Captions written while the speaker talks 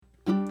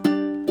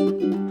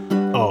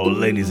Yo,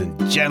 ladies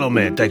and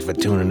gentlemen, thanks for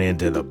tuning in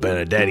to the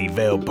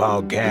Benedettiville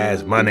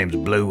podcast. My name's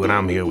Blue, and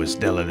I'm here with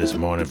Stella this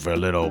morning for a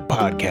little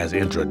podcast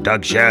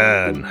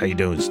introduction. How you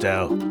doing,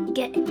 Stella?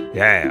 Good.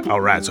 Yeah,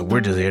 all right, so we're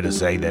just here to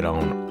say that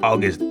on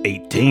August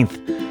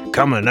 18th,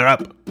 coming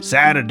up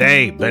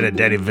Saturday,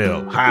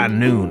 Benedettiville, high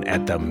noon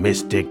at the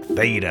Mystic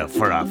Theater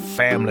for a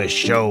family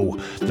show,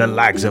 the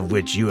likes of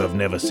which you have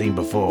never seen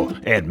before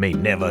and may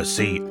never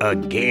see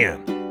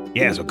again.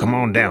 Yeah, so come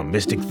on down,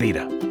 Mystic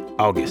Theater,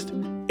 August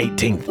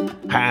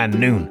 18th, high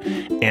noon,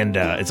 and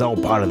it's all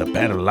part of the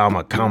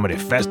Petaluma Comedy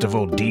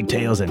Festival.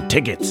 Details and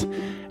tickets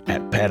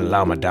at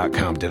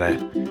petaluma.com. Did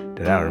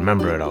I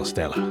remember it all,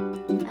 Stella?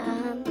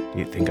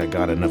 You think I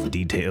got enough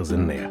details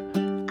in there?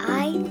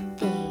 I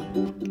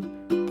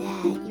think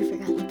that you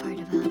forgot the part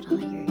about all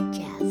your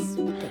jazz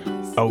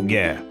things. Oh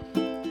yeah,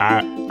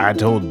 I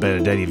told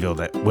Benedettiville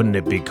that wouldn't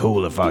it be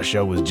cool if our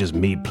show was just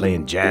me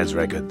playing jazz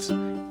records,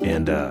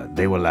 and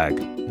they were like,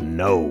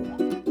 no.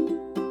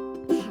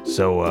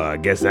 So I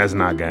guess that's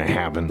not gonna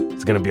happen.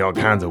 It's gonna be all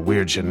kinds of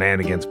weird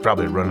shenanigans,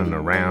 probably running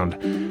around,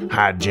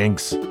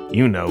 hijinks,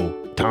 you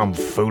know,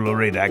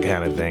 tomfoolery, that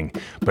kind of thing.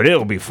 But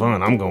it'll be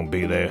fun. I'm gonna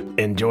be there.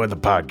 Enjoy the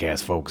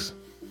podcast, folks.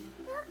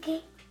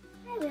 Okay,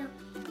 I will.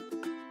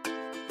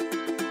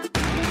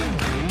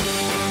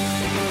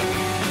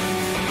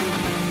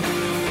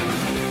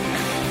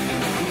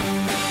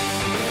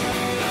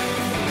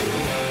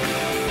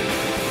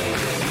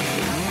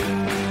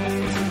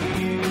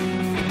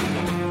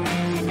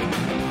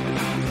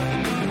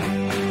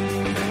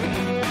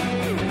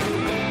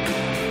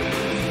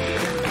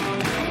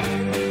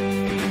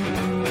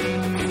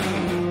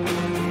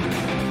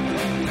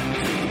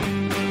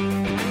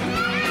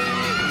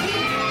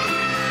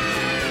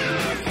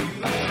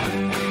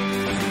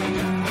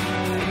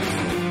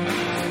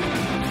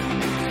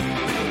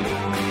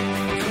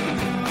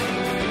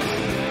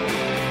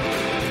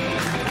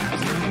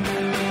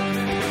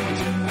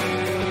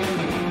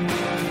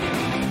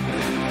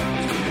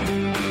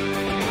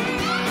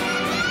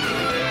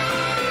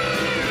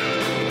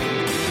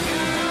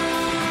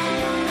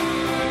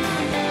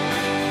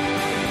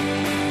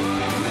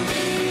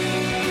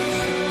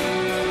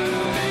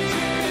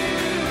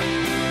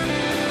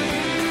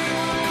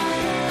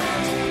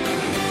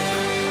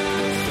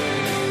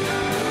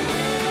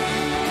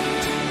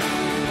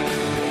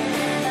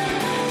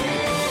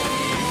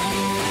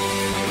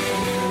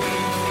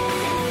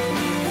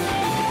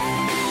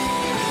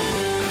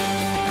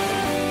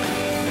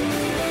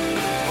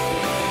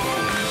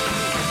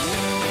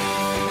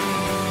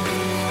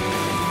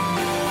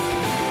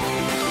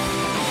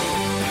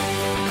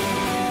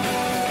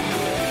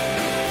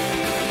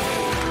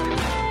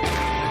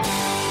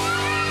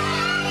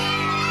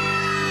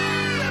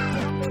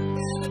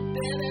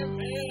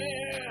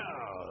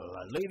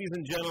 Ladies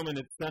and gentlemen,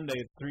 it's Sunday,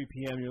 it's 3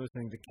 p.m., you're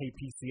listening to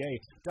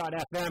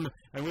KPCA.FM,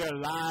 and we are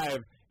live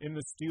in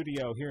the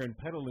studio here in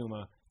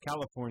Petaluma,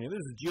 California. This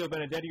is Gio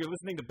Benedetti, you're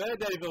listening to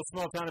Benedettiville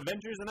Small Town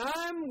Adventures, and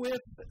I'm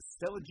with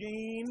Stella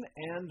Jean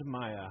and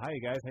Maya. Hi,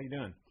 you guys, how you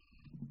doing?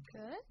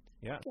 Good.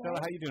 Yeah, Stella,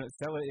 how you doing?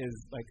 Stella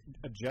is,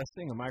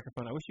 adjusting a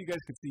microphone. I wish you guys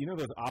could see, you know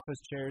those office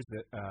chairs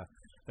that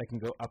can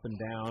go up and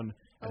down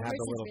and have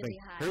the little thing? Really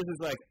high. Hers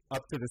is,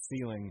 up to the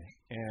ceiling,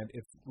 and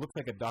it looks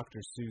like a Dr.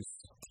 Seuss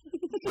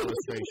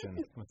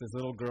illustration with this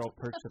little girl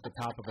perched at the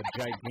top of a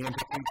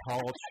gigantically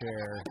tall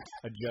chair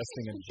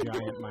adjusting a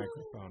giant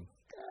microphone.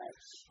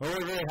 Well,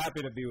 we're very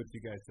happy to be with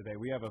you guys today.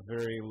 We have a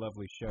very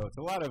lovely show.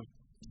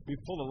 We've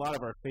pulled a lot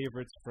of our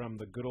favorites from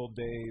the good old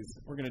days.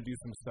 We're going to do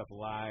some stuff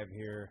live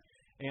here.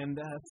 And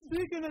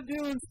speaking of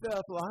doing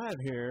stuff live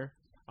here,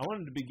 I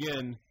wanted to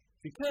begin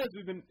because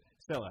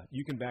Stella,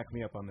 you can back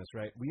me up on this,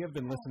 right? We have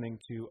been listening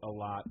to a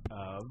lot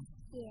of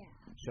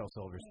Shel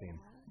Silverstein.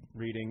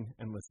 Reading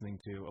and listening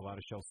to a lot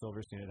of Shel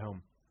Silverstein at home.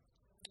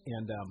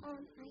 And I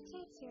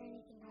can't hear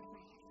anything out of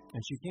my headphones.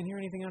 And she can't hear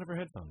anything out of her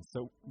headphones.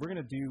 So we're going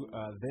to do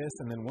this,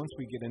 and then once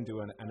we get into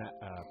a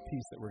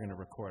piece that we're going to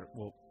record,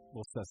 we'll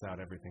suss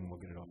out everything. We'll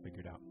get it all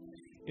figured out.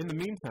 In the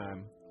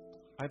meantime,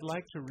 I'd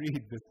like to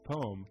read this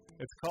poem.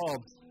 It's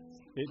called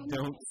It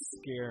Don't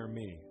Scare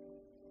Me.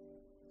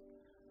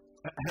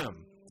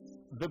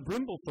 The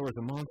Brimblethor's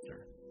a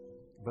monster,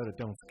 but it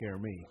don't scare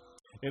me.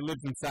 It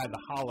lives inside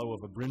the hollow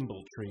of a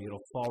brimble tree.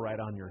 It'll fall right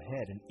on your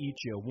head and eat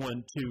you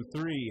 1, 2,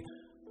 3.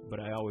 But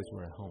I always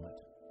wear a helmet,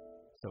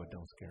 so it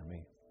don't scare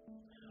me.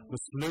 The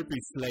Slurpy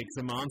Slake's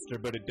a monster,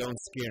 but it don't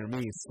scare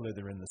me.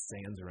 Slither in the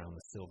sands around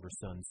the Silver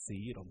Sun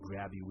Sea. It'll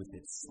grab you with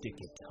its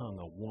sticky tongue,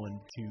 a 1,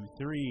 2,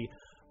 3.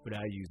 But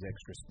I use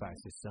extra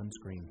spicy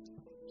sunscreen,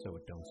 so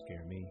it don't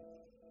scare me.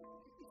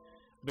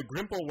 The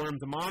Grimple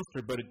Worm's a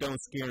monster, but it don't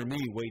scare me.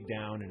 Way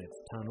down in its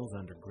tunnels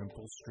under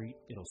Grimple Street,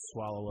 it'll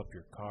swallow up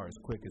your car as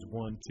quick as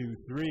 1, 2,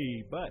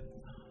 3. But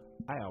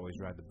I always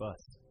ride the bus,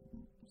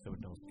 so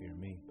it don't scare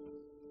me.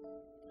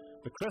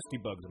 The Krusty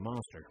Bug's a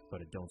monster,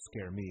 but it don't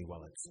scare me.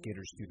 While it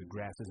skitters through the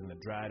grasses and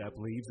the dried up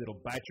leaves,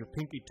 it'll bite your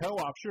pinky toe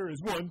off sure as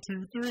 1,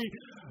 2, 3.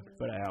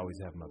 But I always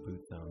have my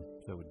boots on,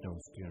 so it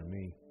don't scare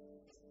me.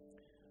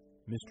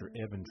 Mr.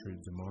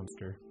 Eventrude's a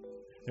monster,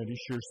 And he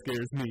sure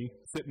scares me,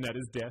 sitting at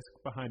his desk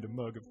behind a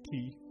mug of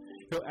tea.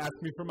 He'll ask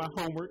me for my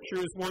homework,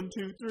 sure as 1,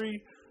 2,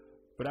 3.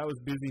 But I was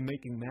busy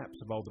making maps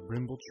of all the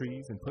brimble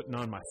trees and putting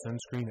on my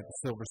sunscreen at the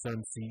Silver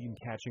Sun Sea and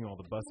catching all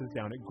the buses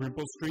down at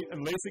Grimple Street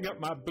and lacing up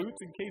my boots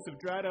in case of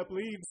dried up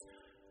leaves.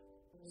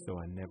 So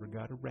I never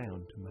got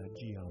around to my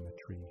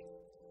geometry.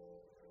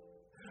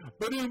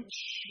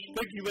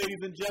 Thank you,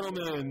 ladies and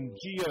gentlemen.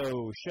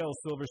 Geo Shel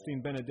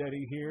Silverstein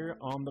Benedetti here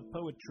on the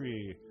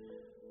poetry.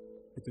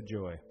 It's a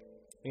joy.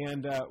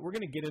 And we're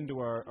going to get into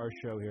our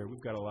show here.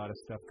 We've got a lot of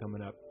stuff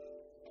coming up.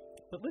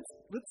 But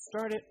let's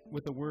start it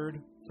with a word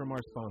from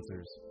our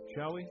sponsors,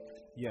 shall we?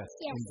 Yes.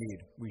 Indeed,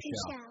 we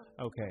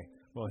shall. Okay,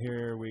 well,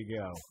 here we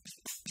go.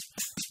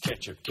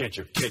 Ketchup,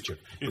 ketchup, ketchup,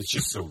 it's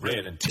just so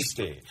red and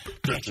tasty.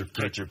 Ketchup,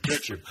 ketchup,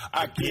 ketchup,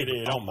 I get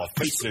it on my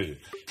face.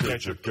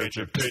 Ketchup,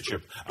 ketchup,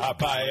 ketchup, I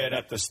buy it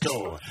at the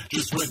store.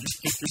 Just when you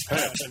think you've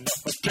had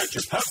enough of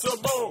ketchup, have some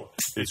more.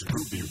 It's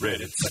ruby red,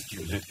 it's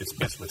succulent, it's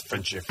best with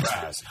Frenchy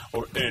fries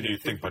or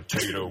anything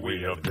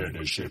potato-y of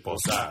any shape or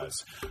size.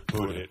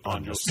 Put it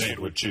on your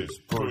sandwiches,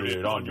 put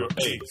it on your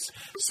eggs.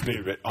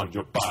 Smear it on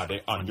your body,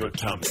 on your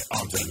tummy,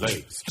 arms and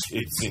legs.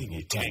 It's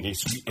zingy, tangy,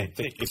 sweet and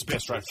thick, it's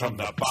best right from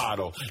the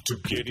bottle. To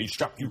get each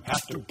drop you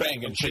have to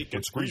bang and shake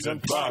and squeeze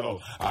and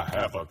throttle. I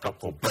have a cup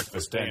for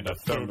breakfast and a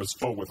thermos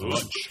full with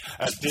lunch.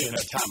 At dinner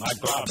time I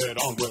glob it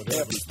on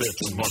whatever's there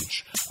to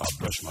munch. I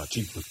brush my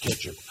teeth with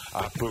ketchup,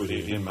 I put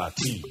it in my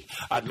tea.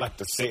 I'd like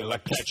to sail a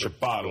ketchup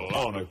bottle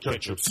on a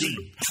ketchup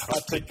sea. I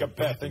take a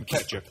bath in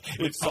ketchup,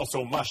 it's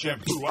also my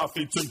shampoo. I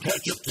feed some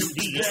ketchup to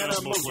the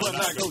animals when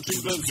I go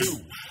to the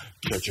zoo.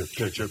 Ketchup,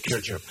 ketchup,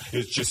 ketchup,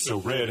 it's just so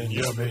red and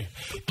yummy.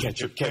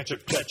 Ketchup,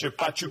 ketchup,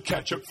 ketchup, I chew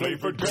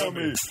ketchup-flavored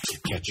gummy.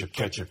 Ketchup,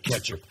 ketchup,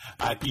 ketchup,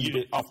 I eat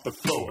it off the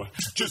floor.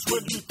 Just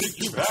when you think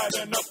you've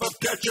had enough of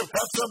ketchup,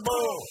 have some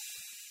more.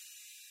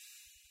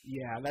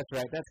 Yeah, that's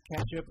right, that's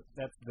ketchup.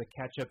 That's the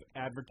ketchup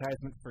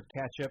advertisement for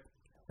ketchup.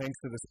 Thanks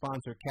to the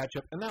sponsor,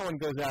 Ketchup. And that one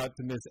goes out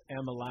to Miss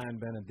Emmeline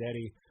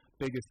Benedetti,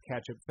 biggest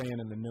ketchup fan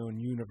in the known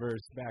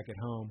universe back at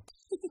home.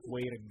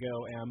 Way to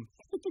go, Em.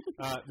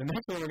 The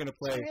next one we're going to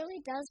play... It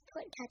really does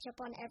put ketchup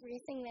on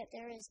everything that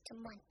there is to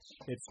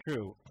munch. It's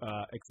true,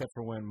 except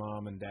for when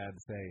Mom and Dad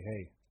say,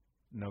 hey,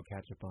 no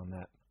ketchup on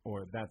that,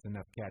 or that's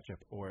enough ketchup,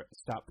 or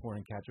stop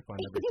pouring ketchup on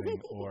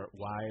everything, or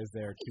why is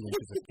there 2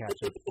 inches of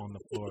ketchup on the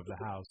floor of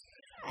the house?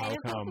 How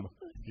come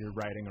you're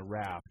riding a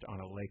raft on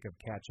a lake of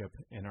ketchup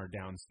in our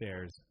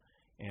downstairs?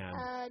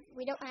 And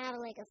we don't have a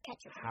lake of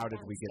ketchup. How did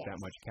we get that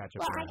much ketchup?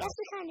 Well, I guess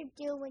we kind of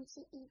do when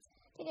she eats.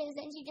 Because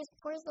then she just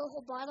pours the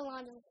whole bottle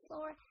onto the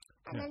floor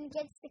and then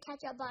gets the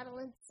ketchup bottle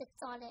and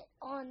sits on it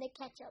on the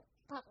ketchup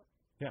bottle.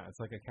 Yeah, it's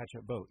like a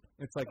ketchup boat.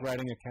 It's like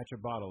riding a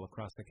ketchup bottle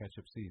across the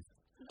ketchup seas.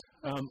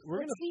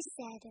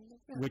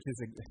 Which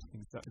is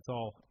it's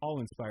all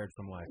inspired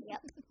from life.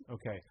 Yep.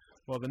 Okay.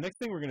 Well, the next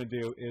thing we're going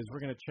to do is we're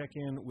going to check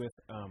in with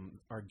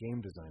our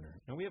game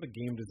designer. And we have a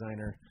game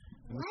designer.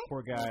 And this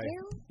poor guy.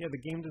 Yeah,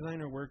 the game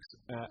designer works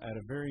at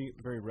a very,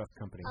 very rough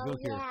company. Oh, the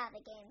game designer.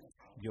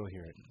 You'll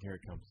hear it. Here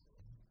it comes.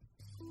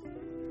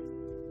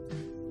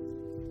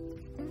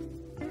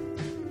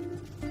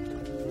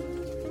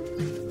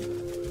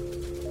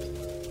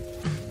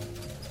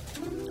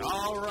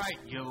 All right,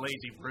 you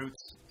lazy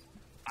brutes.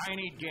 I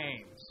need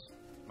games.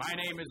 My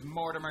name is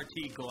Mortimer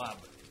T. Glub,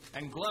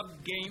 and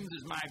Glub Games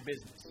is my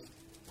business.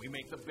 We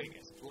make the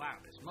biggest,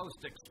 loudest,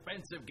 most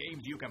expensive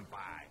games you can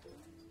buy.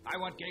 I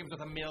want games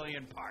with 1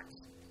 million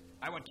parts.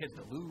 I want kids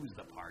to lose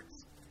the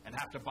parts and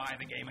have to buy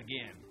the game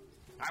again.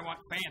 I want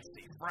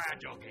fancy,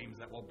 fragile games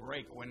that will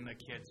break when the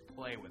kids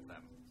play with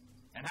them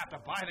and have to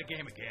buy the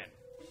game again.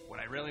 What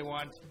I really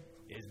want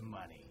is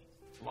money.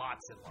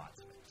 Lots and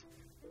lots of it.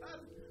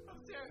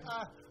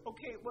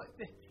 Okay,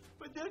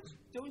 but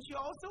don't you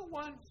also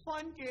want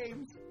fun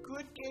games,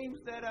 good games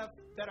that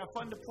are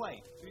fun to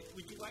play?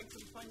 Would you like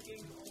some fun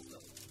games also?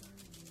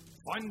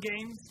 Fun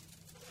games?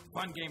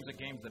 Fun games are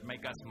games that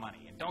make us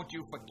money, and don't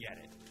you forget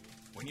it.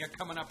 When you're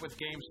coming up with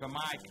games for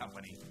my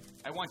company,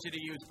 I want you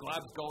to use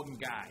Glub's Golden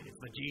Guide. It's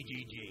the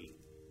GGG.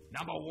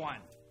 Number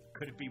 1,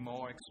 could it be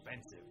more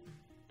expensive?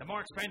 The more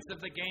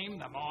expensive the game,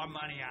 the more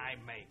money I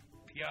make.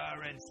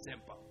 Pure and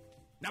simple.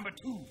 Number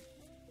 2,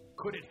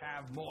 could it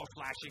have more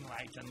flashing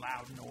lights and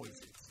loud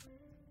noises?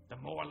 The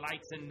more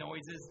lights and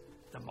noises,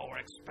 the more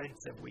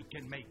expensive we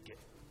can make it.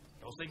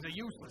 Those things are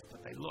useless,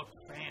 but they look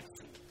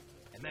fancy.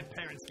 And then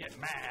parents get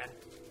mad.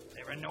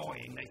 They're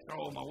annoying. They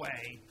throw them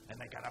away, and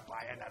they gotta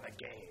buy another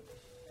game.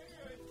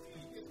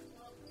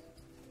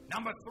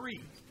 Number 3,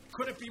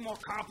 could it be more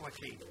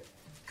complicated?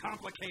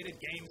 Complicated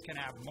games can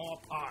have more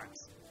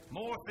parts,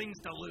 more things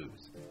to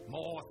lose,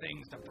 more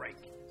things to break.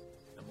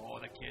 The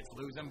more the kids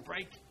lose and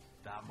break,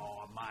 the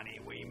more money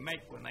we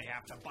make when they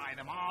have to buy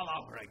them all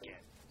over again.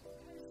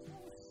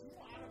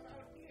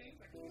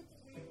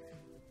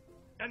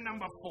 And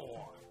number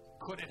 4,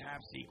 could it have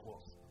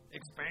sequels,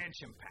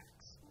 expansion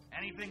packs,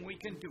 anything we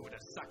can do to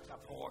suck the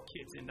poor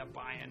kids into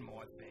buying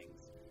more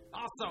things?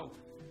 Also,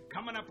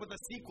 coming up with a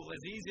sequel is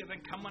easier than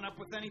coming up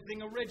with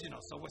anything original,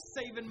 so we're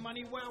saving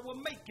money while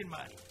we're making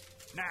money.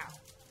 Now,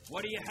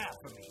 what do you have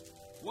for me?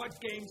 What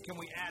games can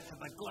we add to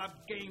the Glub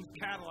Games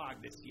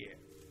catalog this year?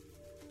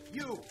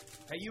 You!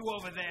 Hey, you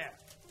over there.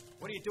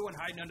 What are you doing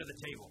hiding under the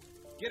table?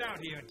 Get out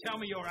here and tell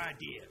me your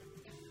idea.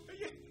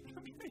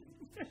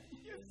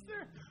 Yes,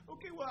 sir.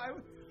 Okay, well,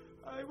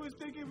 I was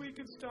thinking we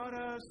could start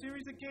a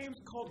series of games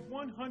called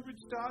 100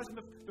 Stars, and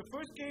the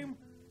first game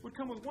would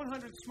come with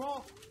 100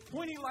 small,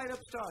 pointy light-up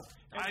stars.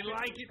 I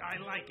like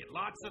it.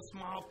 Lots of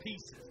small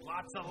pieces,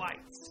 lots of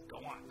lights. Go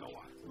on.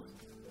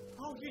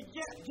 Oh,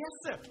 yes,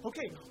 sir.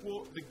 Okay,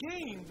 well, the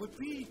game would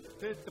be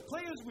that the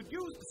players would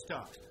use the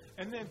stars,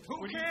 and then...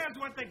 Who cares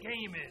what the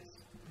game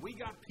is? We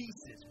got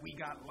pieces, we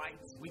got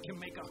lights. We can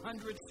make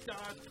 100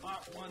 stars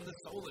part 1, the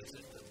solar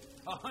system.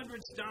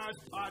 100 stars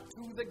part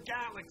 2, the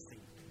galaxy.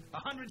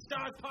 100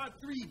 stars part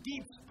 3,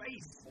 deep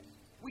space.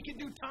 We can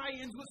do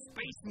tie-ins with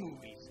space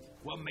movies.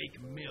 We'll make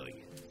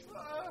millions.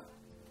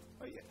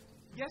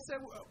 Yes, sir,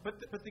 but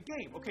the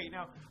game. Okay,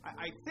 now,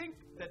 I think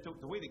that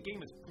the way the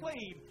game is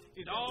played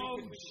is... Oh,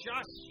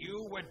 shush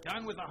you. We're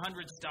done with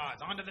 100 stars.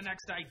 On to the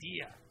next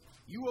idea.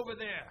 You over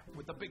there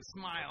with the big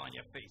smile on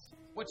your face.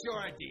 What's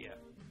your idea?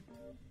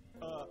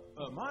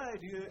 My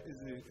idea is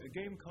a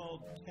game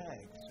called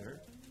Tag, sir.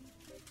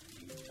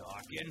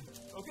 Talking.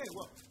 Okay,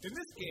 well, in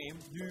this game,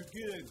 you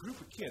get a group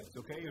of kids,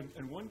 okay?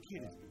 And one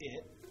kid is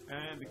it,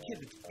 and the kid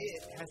that's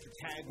it has to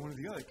tag one of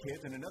the other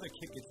kids, and another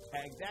kid gets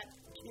tagged. That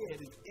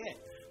kid is it.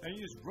 And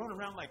you just run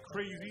around like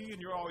crazy,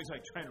 and you're always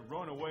like trying to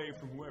run away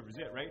from whoever's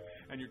it, right?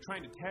 And you're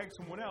trying to tag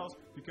someone else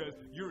because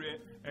you're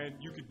it, and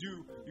you could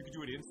do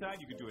it inside,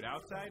 you could do it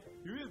outside.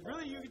 You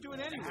could do it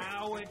anywhere.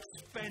 How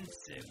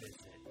expensive is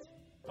it?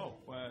 Oh,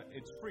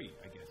 it's free,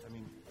 I guess. I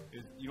mean,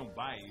 you don't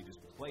buy it, you just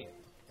play it.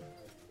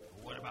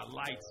 What about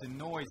lights and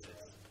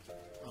noises?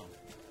 Oh.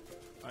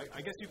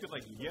 I guess you could,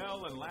 like,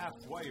 yell and laugh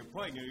while you're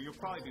playing. You'll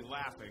probably be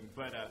laughing,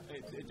 but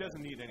it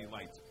doesn't need any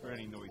lights or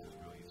any noises,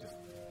 really. It's just,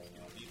 you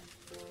don't need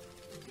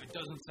it. It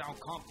doesn't sound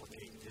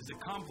complicated. Is it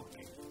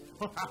complicated?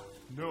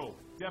 No,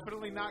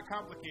 definitely not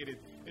complicated.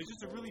 It's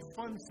just a really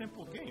fun,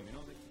 simple game, you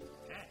know?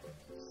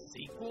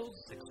 Sequels?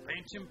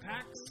 Expansion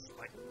packs?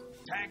 Like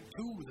Tag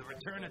 2, The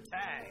Return of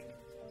Tag.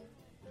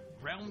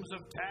 Realms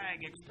of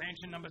Tag,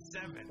 expansion number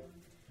 7.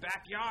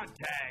 Backyard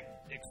Tag,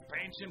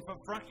 expansion for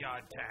Front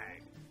Yard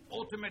Tag.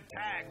 Ultimate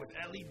Tag with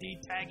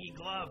LED taggy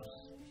gloves.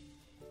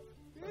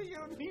 Yeah, you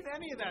don't need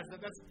any of that.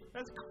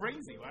 That's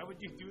crazy. Why would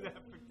you do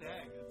that for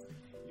Tag?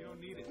 You don't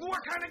need it.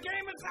 What kind of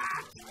game is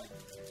that?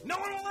 No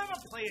one will ever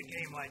play a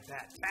game like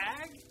that.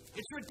 Tag?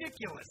 It's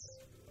ridiculous.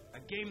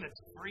 A game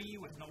that's free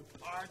with no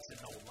parts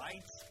and no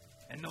lights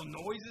and no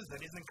noises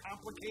that isn't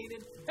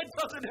complicated. It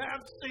doesn't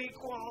have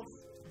sequels.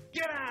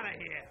 Get out of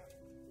here.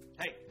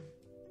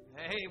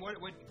 Hey, what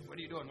are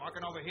you doing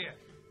walking over here?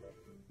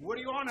 What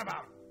are you on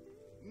about?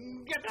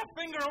 Get that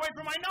finger away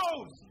from my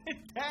nose.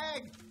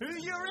 Tag,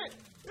 you're it.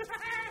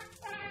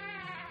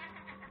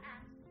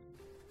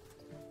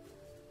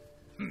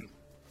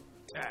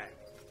 Tag.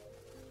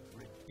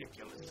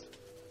 Ridiculous.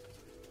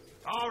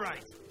 All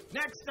right,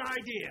 next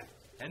idea.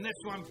 And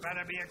this one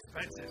better be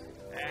expensive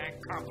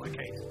and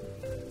complicated.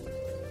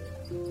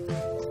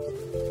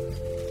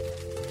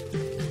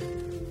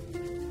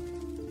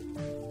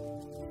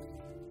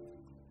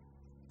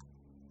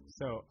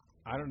 So,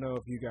 I don't know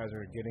if you guys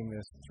are getting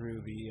this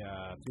through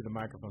the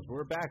microphones, but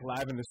we're back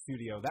live in the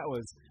studio. That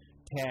was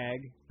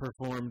Tag,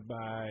 performed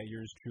by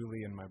yours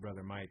truly and my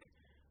brother Mike.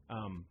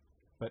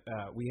 But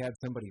we had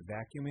somebody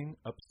vacuuming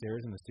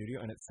upstairs in the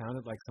studio, and it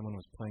sounded like someone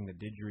was playing the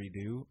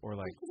didgeridoo or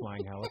like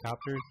flying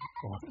helicopters.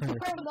 Or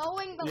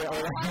mowing the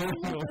lawn. I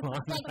don't know. I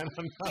don't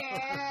think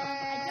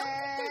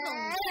there's a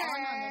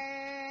lawn on this.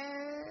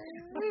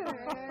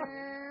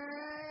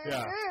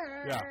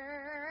 Yeah.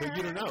 But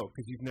you don't know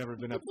because you've never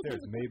been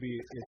upstairs. Maybe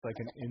it's like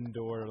an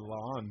indoor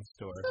lawn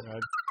store.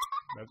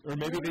 Or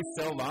maybe they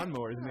sell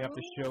lawnmowers and they have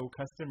to show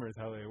customers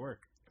how they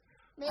work.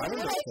 Maybe I don't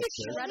know.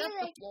 shred up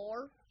the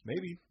floor.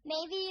 Maybe There's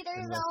Unless a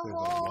there's a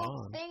whole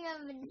lawn. thing of...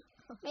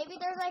 Maybe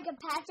there's like a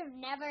patch of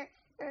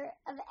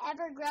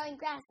ever-growing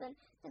grass. And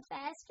the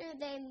faster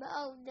they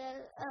mow,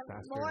 the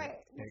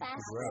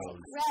faster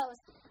it grows.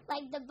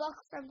 Like the book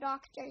from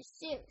Dr.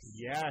 Seuss.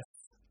 Yes.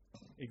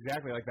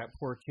 Exactly, like that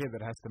poor kid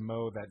that has to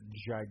mow that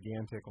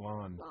gigantic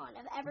lawn. Lawn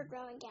of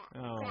ever-growing grass.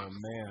 Oh,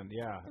 man,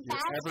 yeah. The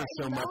You're ever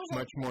so faster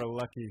much more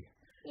lucky.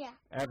 Yeah.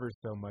 Ever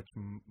so much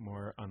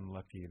more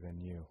unlucky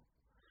than you.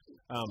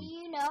 Do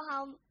you know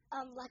how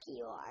lucky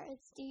you are?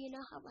 Do you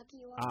know how lucky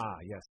you are? Ah,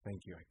 yes,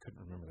 thank you. I couldn't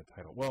remember the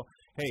title. Well,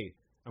 hey,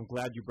 I'm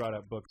glad you brought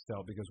up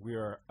Booksell because we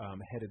are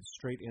headed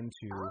straight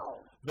into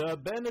the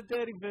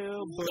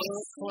Benedettiville Book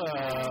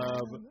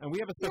Club. And we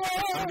have a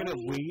special... I'm going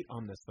to wait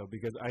on this, though,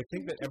 because I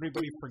think that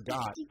everybody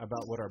forgot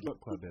about what our book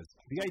club is.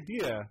 The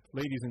idea,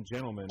 ladies and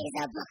gentlemen...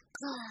 It's a book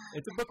club.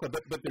 It's a book club,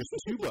 but there's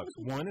two books.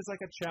 One is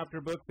like a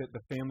chapter book that the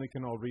family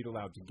can all read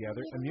aloud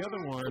together, and the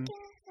other one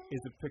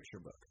is a picture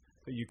book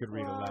that you could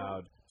read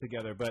aloud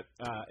together, but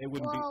it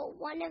wouldn't be... Well,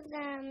 one of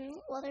them,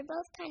 they're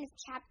both kind of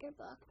chapter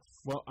books.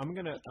 Well, I'm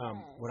going to,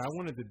 what I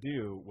wanted to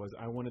do was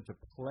I wanted to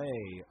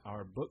play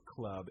our book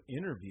club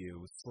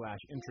interview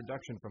 /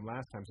 introduction from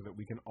last time so that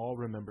we can all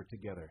remember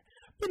together.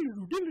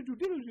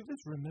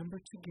 Let's remember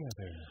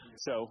together.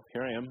 So,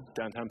 here I am,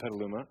 downtown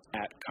Petaluma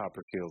at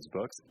Copperfields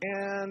Books,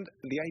 and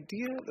the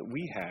idea that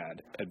we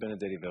had at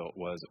Benedettiville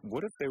was,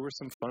 what if there were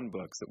some fun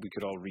books that we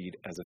could all read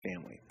as a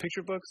family?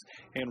 Picture books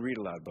and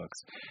read-aloud books.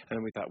 And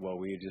then we thought, well,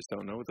 we just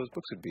don't know what those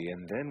books would be.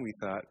 And then we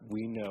thought,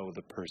 we know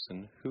the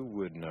person who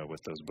would know what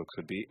those books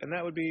would be, and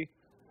that would be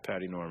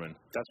Patty Norman.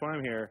 That's why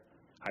I'm here.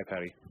 Hi,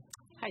 Patty.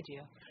 Hi,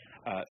 Gio.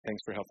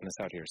 Thanks for helping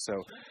us out here. So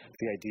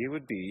the idea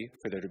would be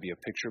for there to be a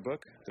picture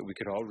book that we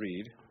could all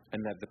read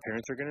and that the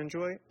parents are going to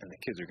enjoy and the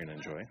kids are going to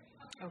enjoy.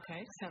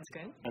 Okay, sounds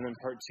good. And then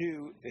part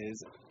 2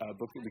 is a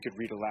book that we could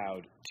read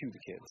aloud to the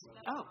kids.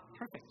 Oh,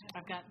 perfect.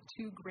 I've got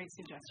 2 great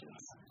suggestions.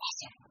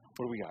 Awesome.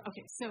 What do we got?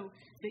 Okay, so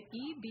the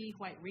E.B.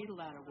 White Read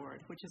Aloud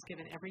Award, which is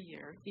given every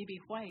year, E.B.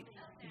 White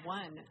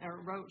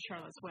wrote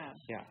Charlotte's Web.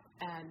 Yeah.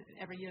 And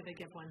every year they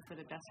give one for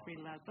the best read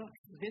aloud book.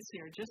 This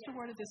year, just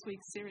awarded this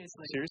week,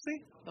 seriously.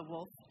 Seriously? The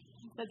Wolf,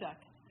 the Duck,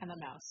 and the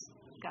Mouse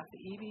got the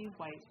E.B.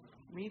 White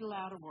Read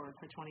Aloud Award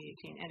for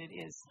 2018, and it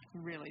is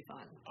really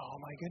fun. Oh,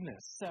 my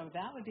goodness. So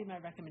that would be my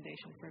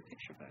recommendation for a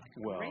picture book.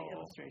 Well, great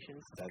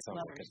illustrations. That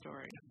sounds clever like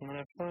story. I'm going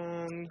to have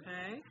fun.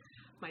 Okay.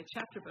 My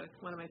chapter book,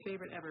 one of my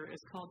favorite ever, is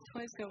called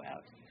Toys Go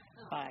Out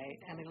by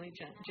Emily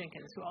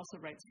Jenkins, who also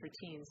writes for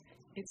teens.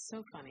 It's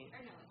so funny.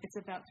 It's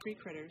about 3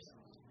 critters,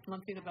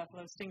 Lumpy the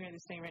buffalo, Stingray the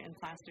stingray, and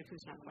Plastic,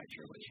 who's not quite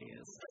sure what she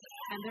is.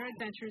 And their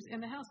adventures in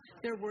the house.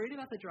 They're worried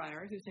about the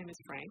dryer, whose name is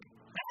Frank.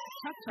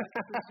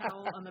 Tuck-Tuck, who's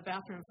towel on the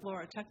bathroom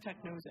floor.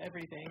 Tuck-Tuck knows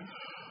everything.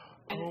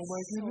 And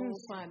it's so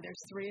fun.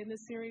 There's 3 in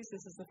this series.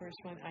 This is the first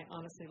one. I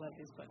honestly love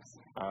these books.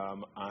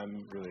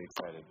 I'm really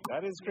excited.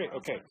 That is great.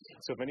 Okay,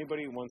 so if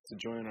anybody wants to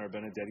join our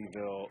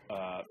Benedettiville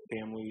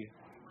family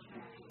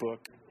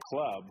book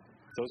club,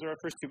 those are our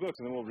first 2 books,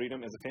 and then we'll read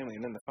them as a family.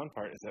 And then the fun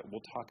part is that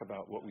we'll talk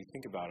about what we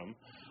think about them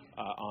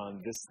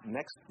on this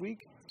next week,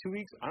 2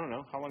 weeks. I don't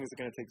know. How long is it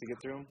going to take to get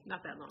through them?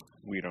 Not that long.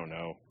 We don't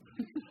know.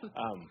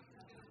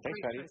 Thanks,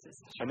 Patty.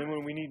 Sure. And then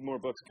when we need more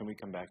books, can we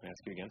come back and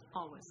ask you again?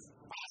 Always.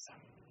 Awesome.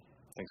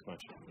 Thanks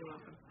much. You're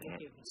welcome.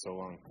 Thank you. So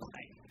long.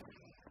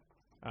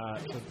 Bye.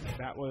 So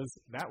that was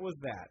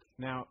that.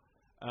 Now,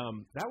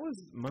 that was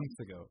months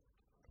ago.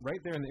 Right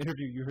there in the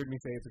interview, you heard me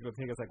say it's going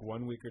to take us like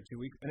 1 week or 2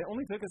 weeks, and it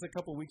only took us a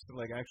couple weeks to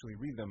like actually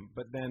read them.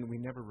 But then we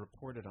never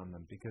reported on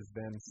them because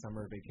then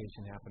summer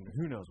vacation happened.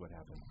 Who knows what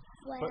happened?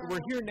 Well, but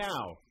we're here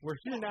now. We're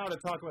here now to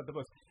talk about the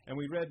books, and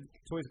we read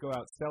Toys Go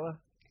Out. Stella,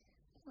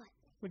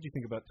 what did you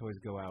think about Toys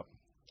Go Out?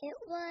 It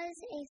was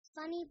a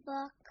funny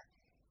book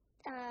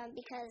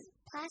because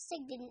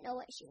Plastic didn't know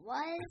what she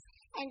was,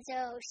 and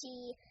so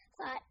she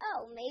thought,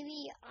 oh,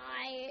 maybe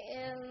I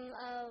am.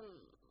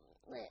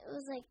 It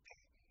was like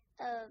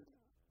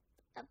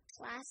a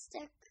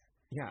plastic.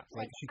 Yeah,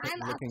 like she kept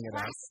I'm looking a it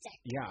up. plastic.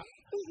 Yeah,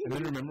 and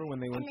then remember when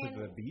they went to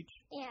the beach?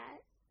 Yeah,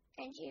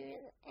 and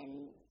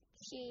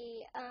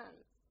she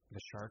The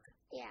shark.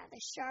 Yeah, the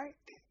shark,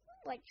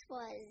 which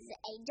was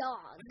a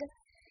dog.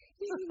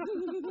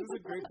 It was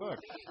a great book.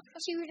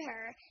 Chewed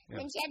her, Yep.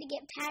 and she had to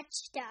get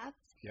patched up.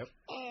 Yep.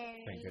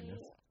 And Thank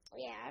goodness.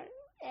 Yeah,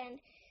 and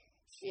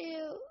she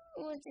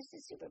was just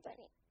a super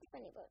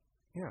funny book.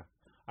 Yeah,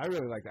 I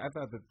really liked it. I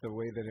thought that the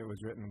way that it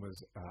was written was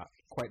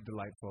quite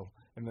delightful,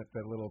 and that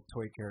the little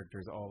toy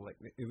characters all like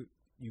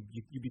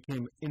you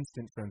became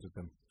instant friends with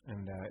them,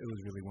 and it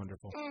was really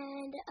wonderful.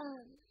 And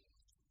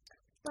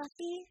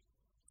Buffy.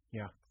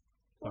 Yeah,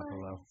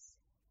 Buffalo.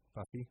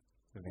 Buffy,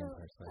 the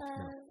Vampire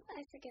Slayer.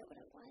 I forget what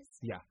it was.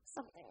 Yeah.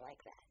 Something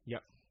like that.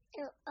 Yep.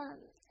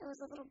 It was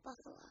a little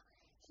buffalo.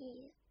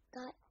 He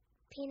got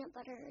peanut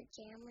butter or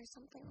jam or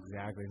something.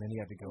 Exactly. And then he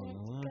had to go in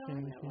the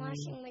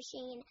washing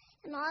machine,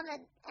 and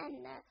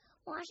the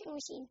washing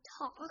machine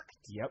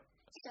talked. Yep.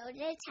 So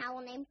did a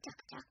towel named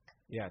Tuck-Tuck.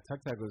 Yeah,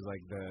 Tuck-Tuck was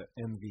like the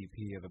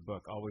MVP of the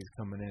book, always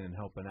coming in and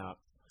helping out.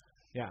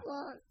 Yeah.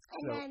 Well,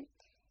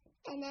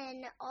 and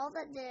then all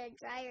that the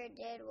dryer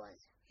did was.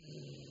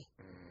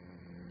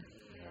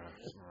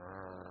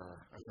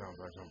 That sounds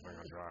like something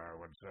a dryer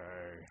would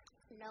say.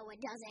 No, it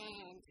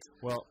doesn't.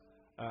 Well,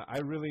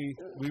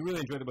 we really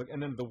enjoyed the book.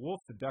 And then The Wolf,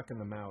 the Duck, and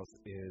the Mouse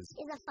is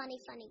a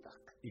funny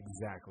book.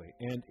 Exactly.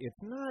 And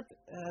it's not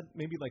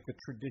maybe like the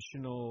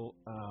traditional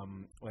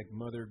like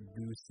Mother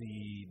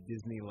Goosey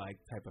Disney-like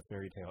type of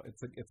fairy tale.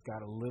 It's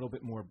got a little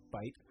bit more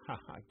bite.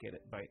 Haha, get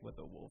it? Bite with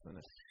a wolf in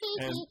it.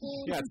 And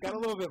yeah, it's got a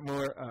little bit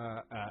more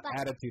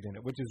attitude in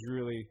it, which is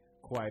really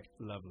quite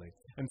lovely.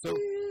 And so,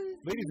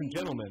 ladies and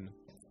gentlemen,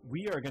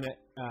 we are going to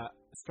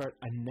start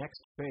a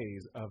next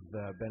phase of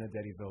the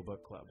Benedettiville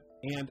Book Club.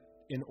 And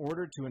in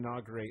order to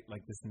inaugurate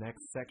like this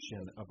next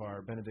section of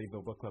our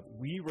Benedettiville Book Club,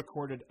 we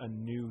recorded a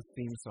new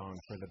theme song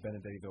for the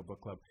Benedettiville Book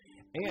Club.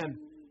 And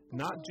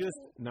not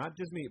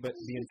just me, but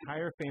the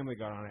entire family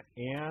got on it,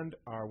 and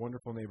our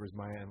wonderful neighbors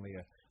Maya and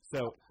Leah.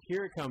 So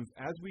here it comes.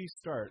 As we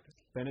start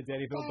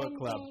Benedettiville Book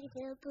Club.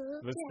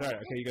 Let's start.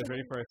 Okay, you guys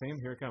ready for our theme?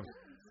 Here it comes.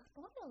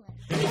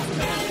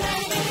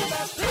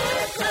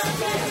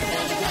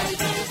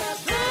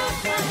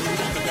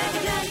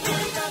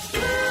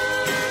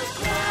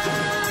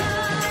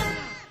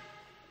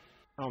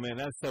 Oh, man,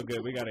 that's so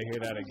good. We got to hear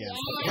that again.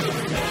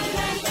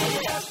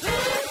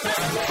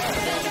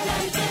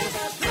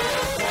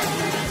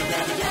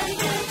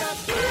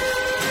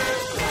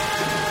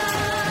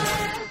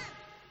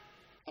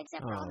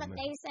 Except for all that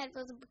they said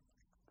was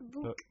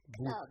book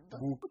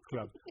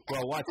club.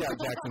 Well, watch out,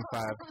 Jackson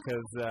 5,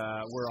 because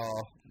we're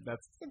all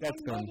that's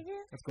going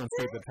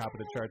straight to the top of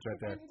the charts right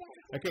there.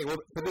 Okay, well,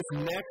 for this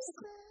next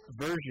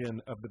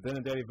version of the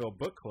Benedettiville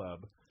Book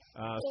Club,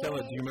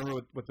 Stella, do you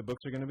remember what the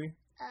books are going to be?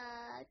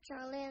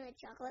 Charlie and the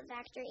Chocolate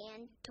Factory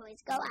and Toys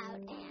Go Out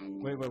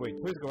and... Wait.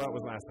 Toys Go Out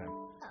was last time.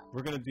 Oh.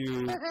 We're going to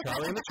do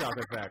Charlie and the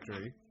Chocolate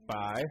Factory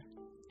by...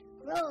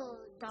 Roald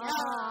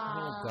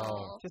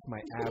Dahl. Just my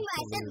absolute...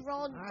 I said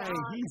Roald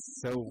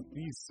Dahl.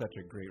 He's such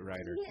a great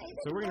writer.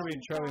 So we're going to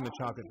read Charlie and the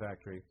Chocolate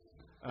Factory.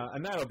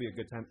 And that'll be a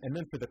good time. And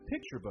then for the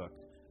picture book,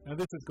 now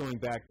this is going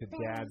back to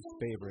Dad's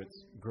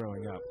favorites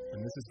growing up.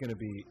 And this is going to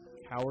be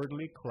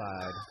Cowardly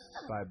Clyde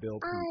by Bill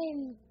Peet.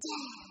 I'm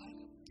dead.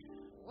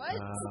 What? I'm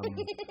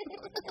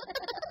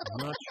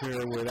not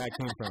sure where that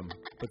came from.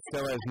 But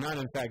Stella is not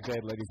in fact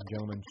dead, ladies and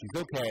gentlemen. She's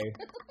okay.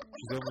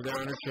 She's over there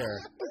on her chair.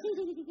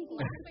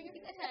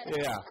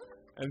 Yeah.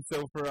 And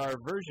so for our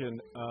version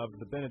of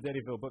the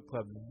Benedettiville Book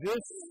Club,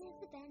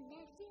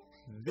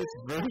 this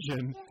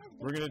version,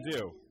 we're going to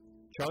do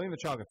Charlie and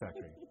the Chocolate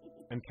Factory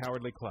and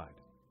Cowardly Clyde.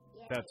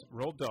 That's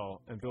Roald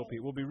Dahl and Bill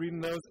Peet. We'll be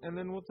reading those, and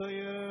then we'll tell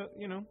you,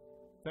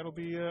 that'll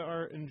be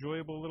our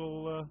enjoyable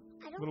little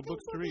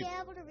books to read.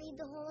 I don't think we'll be able to read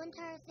the whole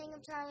entire thing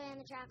of Charlie and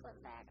the Chocolate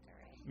Factory.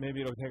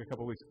 Maybe it'll take a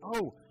couple weeks.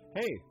 Oh,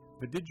 hey,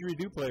 the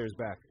didgeridoo player's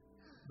back.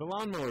 The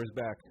lawnmower's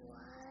back.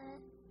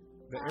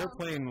 The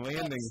airplane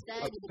landing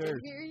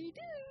upstairs.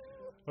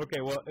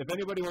 Okay, well, if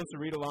anybody wants to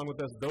read along with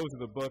us, those are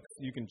the books.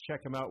 You can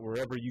check them out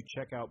wherever you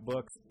check out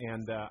books.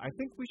 And I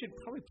think we should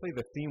probably play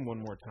the theme one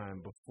more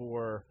time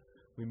before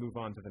we move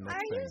on to the next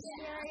thing.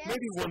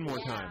 Maybe one more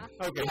time.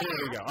 Okay, here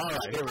we go. All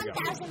right, here we go.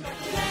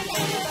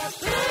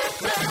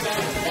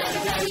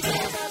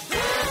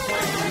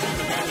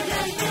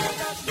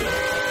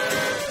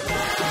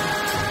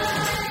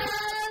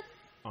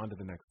 On to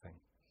the next thing.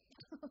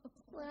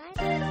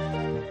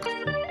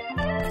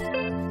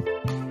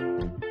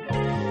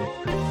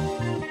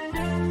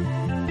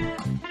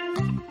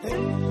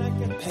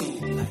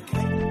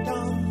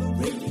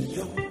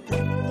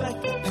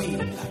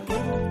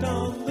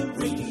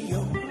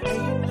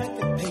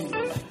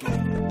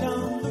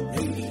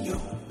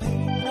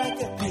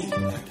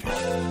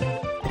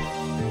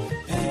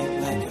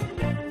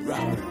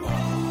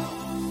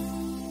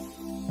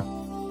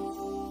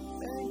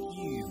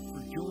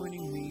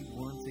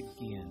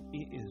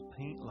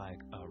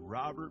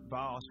 Robert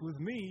Boss with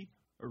me,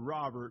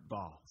 Robert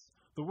Boss,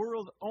 the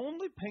world's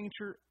only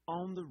painter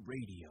on the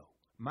radio.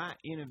 My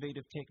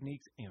innovative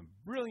techniques and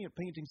brilliant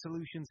painting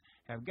solutions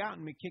have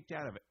gotten me kicked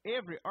out of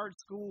every art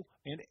school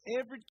and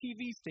every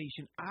TV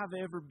station I've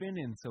ever been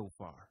in so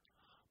far.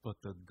 But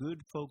the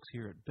good folks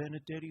here at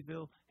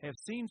Benedettiville have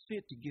seen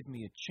fit to give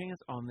me a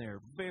chance on their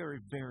very,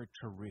 very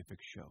terrific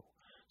show.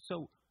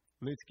 So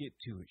let's get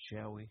to it,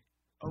 shall we?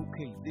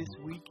 Okay, this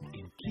week,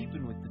 in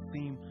keeping with the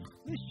theme,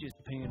 let's just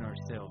paint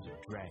ourselves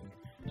a dragon.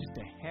 Just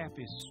a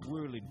happy,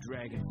 swirly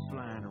dragon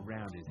flying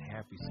around his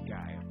happy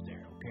sky up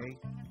there, okay?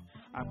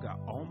 I've got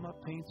all my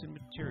paints and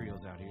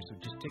materials out here, so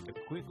just take a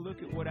quick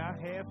look at what I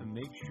have and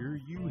make sure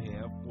you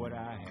have what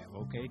I have,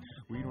 okay?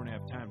 We don't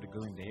have time to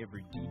go into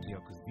every detail,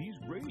 because these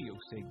radio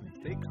segments,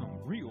 they come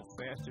real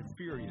fast and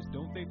furious,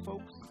 don't they,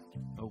 folks?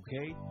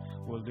 Okay?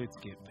 Well, let's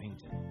get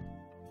painting.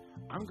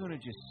 I'm going to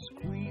just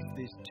squeeze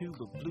this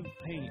tube of blue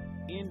paint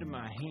into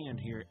my hand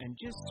here and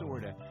just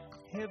sort of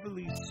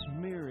heavily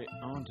smear it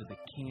onto the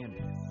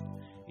canvas.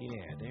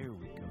 Yeah, there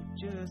we go.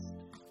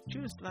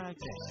 Just like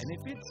that. And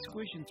if it's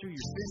squishing through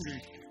your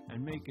fingers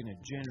and making a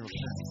general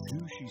kind of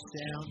douchey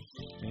sound,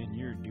 then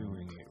you're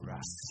doing it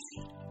right.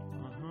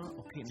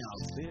 Okay, now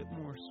a bit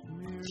more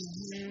smear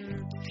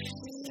here.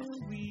 And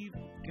we've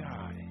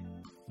got it.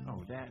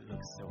 Oh, that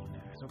looks so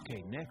nice.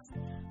 Okay, next,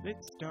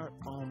 let's start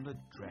on the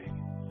dragon.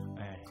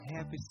 A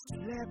happy,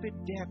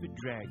 slappy-dappy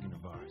dragon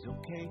of ours,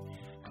 okay?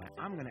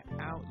 I'm going to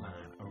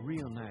outline a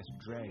real nice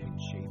dragon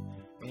shape,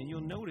 and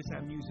you'll notice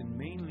I'm using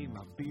mainly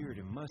my beard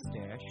and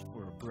mustache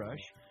for a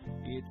brush.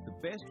 It's the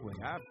best way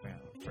I've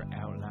found for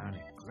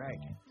outlining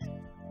dragons.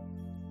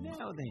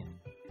 Now then,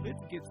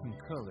 let's get some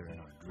color in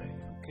our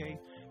dragon, okay?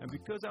 And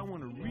because I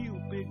want a real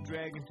big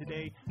dragon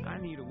today, I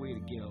need a way to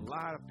get a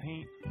lot of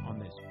paint on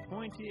this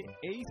pointy,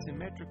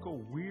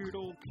 asymmetrical, weird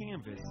old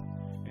canvas.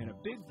 And a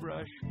big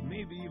brush,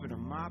 maybe even a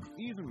mop,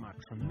 even my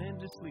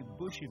tremendously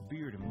bushy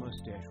beard and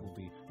mustache will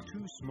be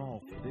too small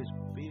for this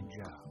big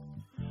job.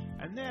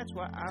 And that's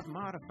why I've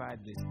modified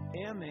this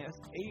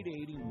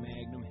MS-880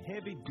 Magnum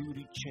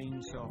heavy-duty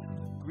chainsaw from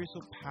the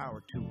Gristle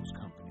Power Tools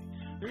Company.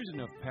 There's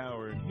enough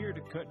power in here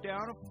to cut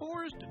down a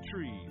forest of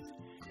trees.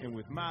 And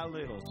with my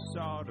little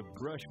saw to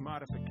brush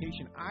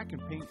modification, I can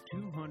paint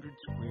 200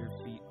 square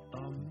feet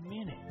a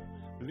minute.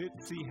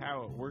 Let's see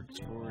how it works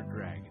for a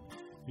dragon.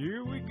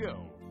 Here we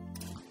go.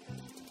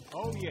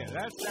 Oh, yeah,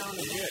 that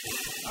sounded good.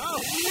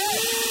 Oh,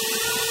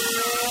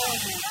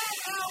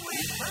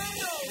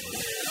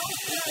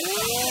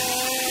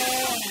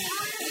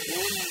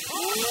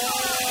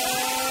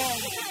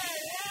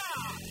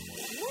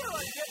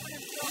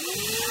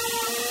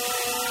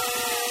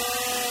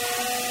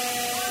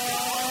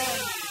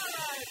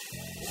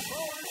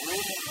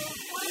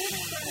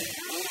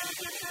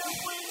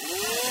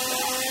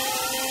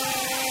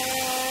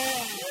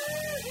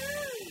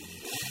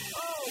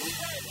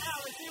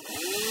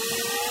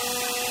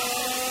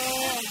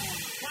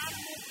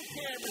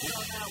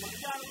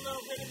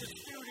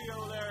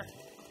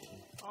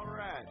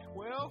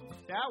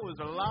 that was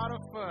a lot of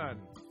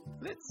fun.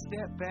 Let's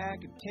step back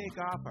and take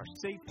off our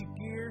safety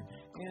gear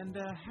and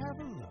have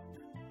a look.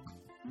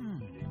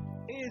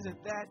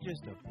 Isn't that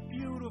just a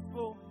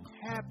beautiful,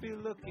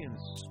 happy-looking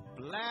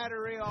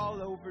splattery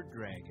all-over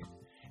dragon?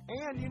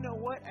 And you know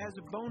what? As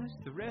a bonus,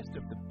 the rest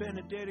of the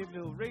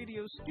Benedettiville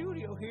radio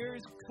studio here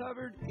is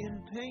covered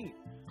in paint.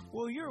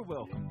 Well, you're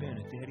welcome,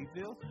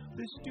 Benedettiville.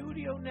 The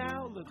studio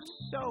now looks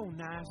so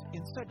nice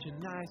in such a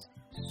nice,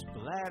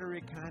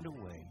 splattery kind of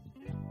way.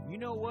 You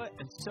know what?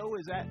 And so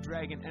is that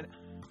dragon. And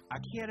I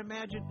can't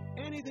imagine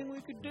anything we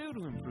could do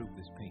to improve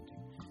this painting.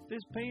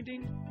 This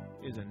painting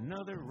is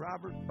another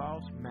Robert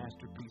Boss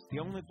masterpiece. The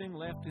only thing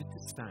left is to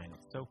sign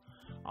it. So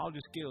I'll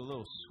just get a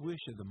little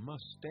swish of the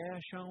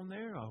mustache on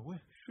there.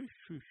 And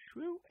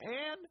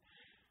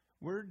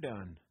we're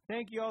done.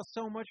 Thank you all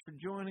so much for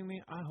joining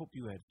me. I hope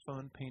you had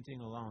fun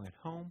painting along at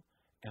home.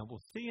 And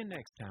we'll see you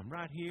next time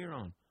right here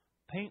on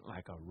Paint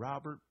Like a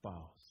Robert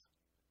Boss.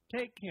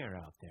 Take care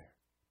out there.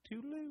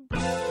 Toodaloo.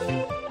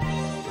 Paint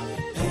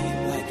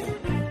like a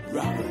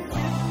Robert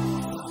Boss.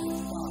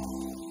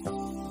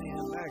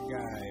 Man, that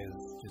guy is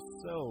just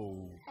so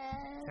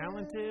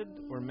talented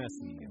or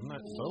messy. I'm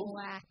not both.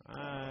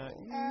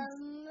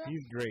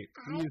 He's great.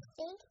 He's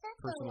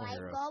personal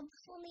hero. Light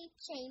bulbs will need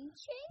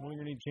changing. We're going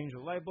to need to change the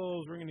light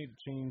bulbs. We're going to need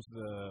to change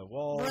the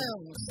walls,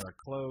 and our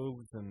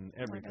clothes, and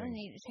everything. We're going to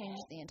need to change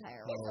the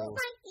entire wall. This is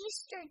my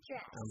Easter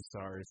dress. I'm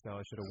sorry, Sal.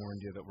 I should have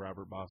warned you that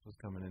Robert Boss was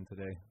coming in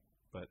today,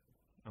 but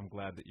I'm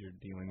glad that you're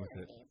dealing with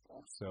it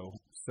so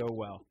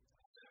well.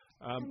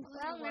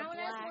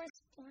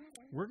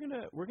 We're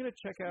gonna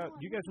check out.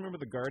 Do you guys remember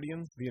the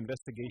Guardians, the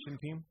investigation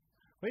team?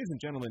 Ladies and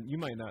gentlemen, you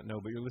might not know,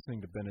 but you're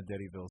listening to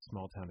Benedettiville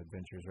Small Town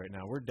Adventures right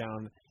now. We're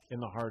down in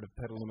the heart of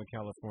Petaluma,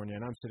 California,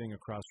 and I'm sitting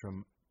across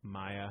from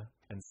Maya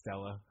and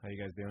Stella. How you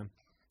guys doing?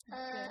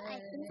 I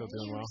think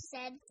you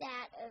said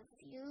that a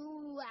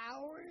few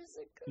hours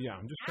ago. Yeah,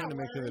 I'm just trying to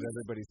make sure that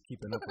everybody's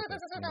keeping up with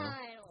us. You know?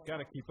 Got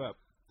to keep up.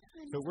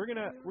 So we're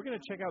gonna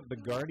check out the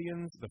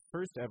Guardians, the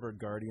first ever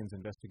Guardians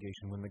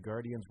investigation, when the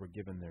Guardians were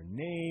given their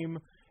name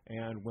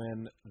and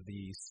when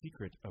the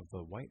secret of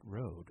the White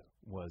Road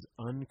was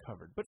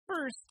uncovered. But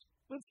first,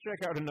 let's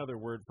check out another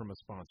word from a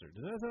sponsor.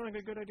 Does that sound like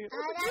a good idea?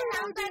 That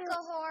sounds like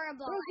a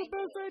horrible idea. That's the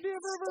best idea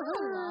I've ever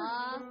heard.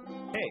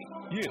 Hey,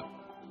 you.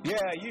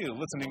 Yeah, you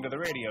listening to the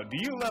radio. Do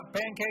you love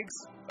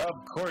pancakes? Of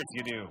course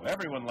you do.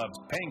 Everyone loves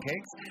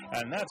pancakes,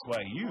 and that's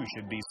why you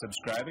should be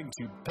subscribing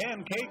to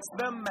Pancakes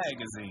the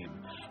Magazine.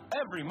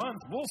 Every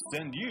month, we'll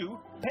send you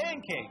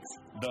Pancakes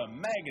the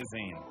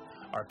Magazine.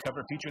 Our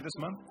cover feature this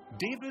month,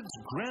 David's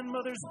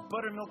grandmother's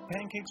buttermilk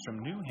pancakes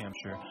from New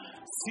Hampshire.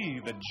 See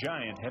the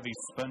giant, heavy,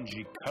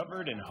 spongy,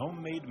 covered in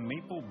homemade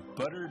maple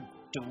butter,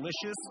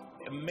 delicious,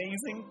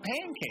 amazing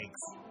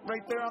pancakes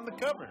right there on the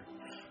cover.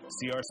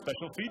 See our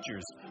special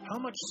features. How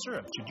much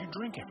syrup should you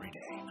drink every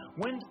day?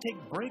 When to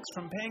take breaks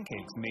from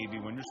pancakes, maybe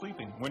when you're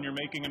sleeping, when you're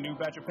making a new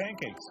batch of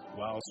pancakes,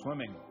 while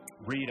swimming.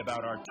 Read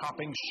about our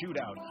topping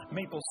shootout.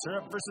 Maple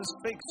syrup versus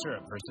fake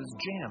syrup versus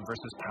jam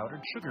versus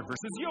powdered sugar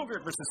versus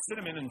yogurt versus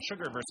cinnamon and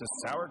sugar versus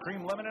sour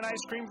cream, lemon, and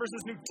ice cream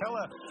versus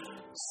Nutella.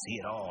 See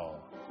it all.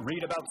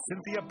 Read about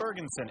Cynthia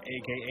Bergenson,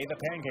 a.k.a. the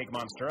Pancake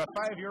Monster, a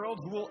 5-year-old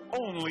who will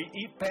only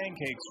eat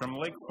pancakes from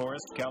Lake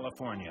Forest,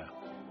 California.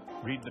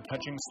 Read the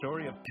touching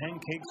story of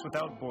Pancakes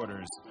Without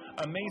Borders.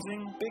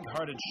 Amazing,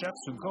 big-hearted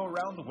chefs who go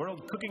around the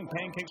world cooking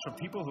pancakes for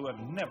people who have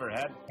never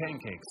had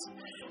pancakes.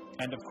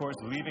 And, of course,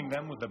 leaving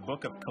them with a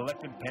book of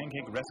collected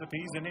pancake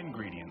recipes and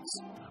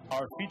ingredients.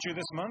 Our feature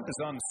this month is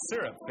on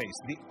Syrup Face,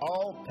 the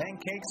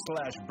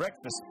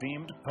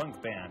all-pancake/breakfast-themed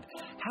punk band.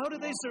 How do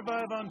they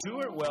survive on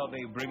tour? Well,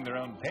 they bring their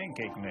own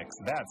pancake mix.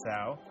 That's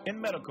how. In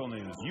medical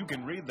news, you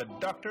can read the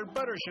Dr.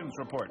 Buttershins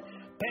report.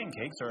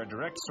 Pancakes are a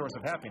direct source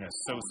of happiness,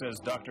 so says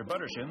Dr.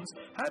 Buttershins.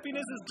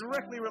 Happiness is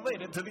directly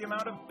related to the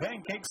amount of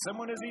pancakes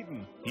someone has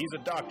eaten. He's a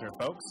doctor,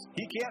 folks.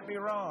 He can't be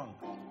wrong.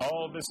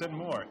 All this and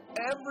more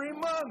every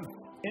month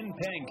in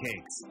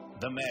Pancakes,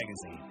 the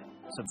magazine.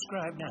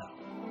 Subscribe now.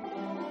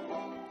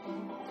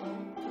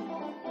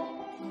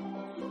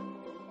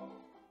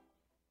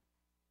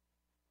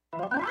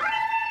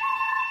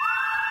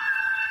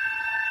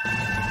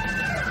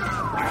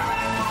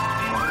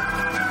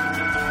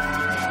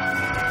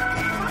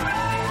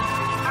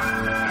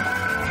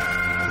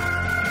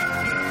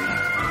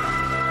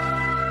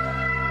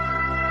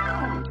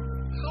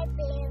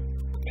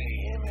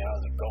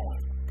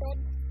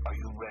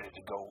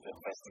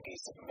 investigate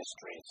some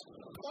mysteries.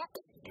 Yep.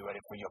 You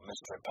ready for your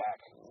mystery pack?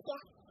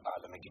 Yeah.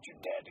 Let me get your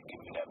dad to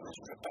give you that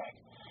mystery pack.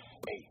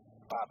 Hey,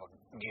 Papa,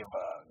 give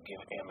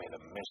Emmy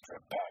the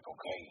mystery pack,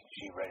 okay?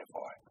 She ready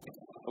for it.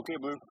 Okay,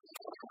 Blue.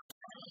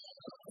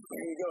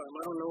 Here you go.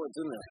 I don't know what's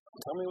in there.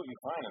 Tell me what you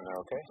find in there,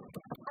 okay?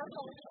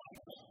 Okay.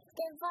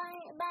 The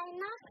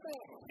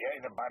binoculars. Yeah,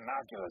 the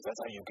binoculars. That's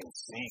how you can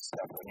see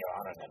stuff when you're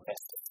on an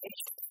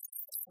investigation.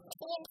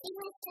 You can see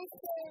my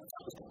sister's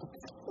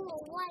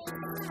white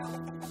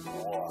house.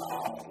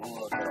 Wow,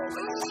 look at all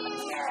this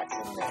snacks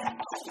in there.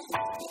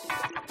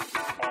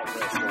 Oh,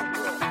 they're so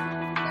good.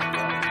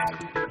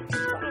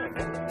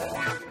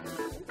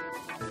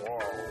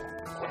 Whoa,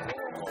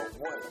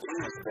 what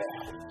is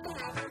that?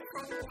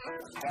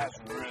 That's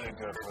really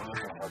good for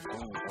looking for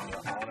clues when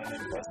you're on an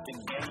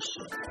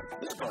investigation.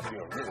 This is going to be a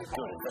really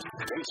good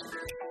investigation.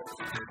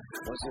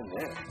 What's in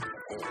there?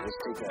 Let's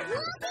take that.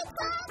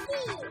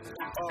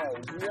 Oh,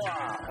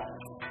 wow.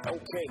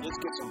 Okay, let's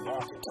get some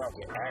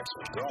walkie-talkie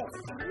action going.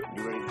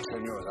 You ready to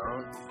turn yours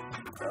on?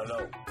 Hello.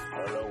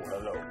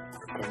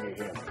 Can you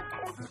hear me?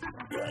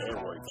 Yeah, it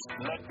works.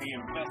 Let the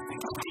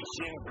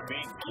investigation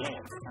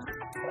begin.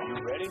 Are you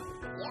ready?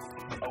 Yes.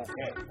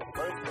 Okay, the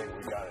first thing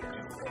we gotta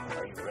do.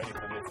 Are you ready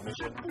for this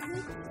mission?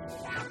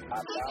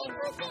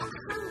 Absolutely.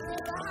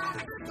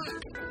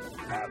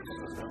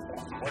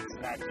 What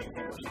snack do you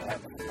think we should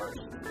have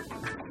first?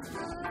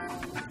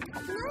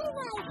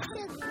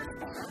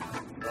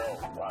 Oh,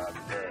 wow, that's a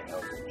very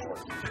healthy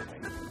choice, Jimmy.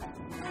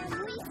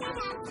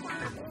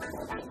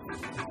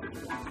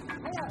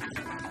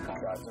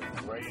 That's a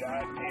great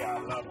idea. I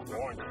love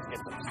oranges. Get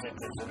some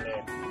citrus in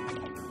there.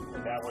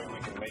 That way we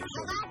can make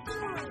sure.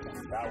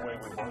 That way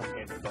we won't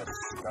get the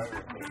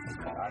scurvy.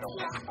 I don't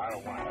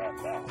want to have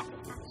that.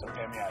 So,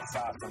 Emmy, I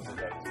saw something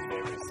that is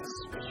very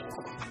suspicious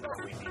that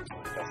we need to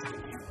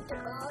investigate.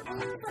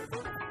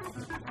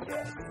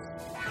 Yes.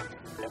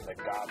 And the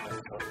goblin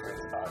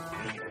footprints are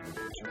leading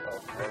to a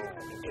road,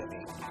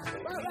 Emmy.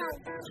 They lead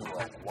to a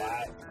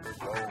wide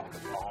road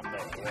on the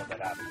hill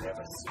that I've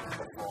never seen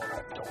before. I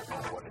don't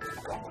know what it's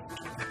going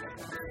to.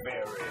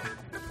 Very,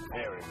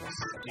 very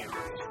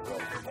mysterious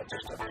road that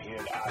just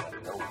appeared out of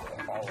nowhere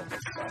all of a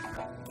sudden.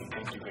 Do you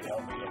think you could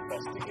help me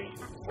investigate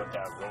what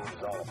that road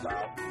is all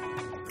about?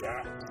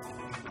 Yeah?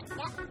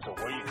 So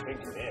what do you think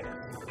it is?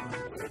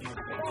 Where do you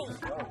think it's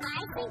going?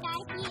 I think I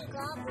see a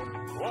goblin.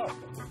 Whoa!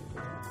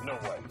 No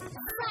way.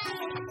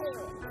 Fire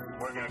shield.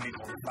 We're gonna need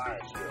some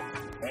fire shields.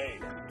 Hey,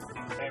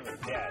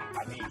 Dad,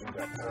 I need you to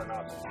turn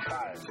on some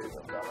fire shields,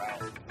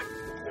 alright?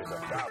 There's a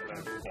goblin,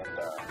 and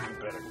you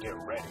better get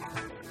ready.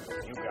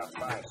 If you got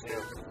fire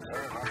shields,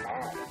 turn them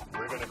on.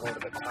 We're gonna go to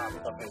the top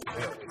of this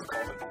hill. It's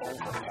called an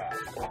overpass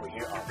over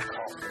here on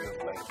Caulfield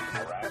Lake,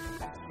 alright?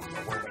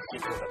 And when we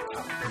get to the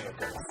top, we're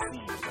gonna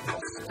see the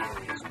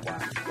mysterious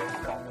white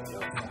road on the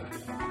hillside.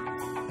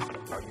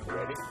 Are you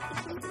ready?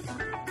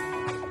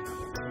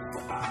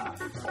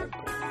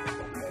 Open,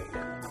 okay?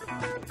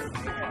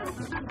 Yeah,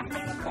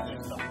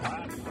 there's a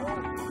wide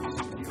road,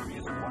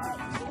 mysterious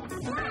wide road.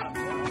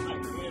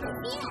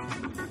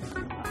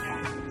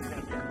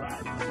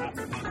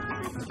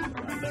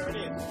 There it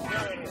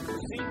is.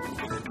 See,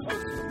 it's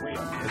close to the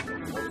wheel. It's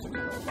close to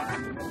the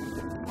wide road.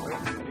 Where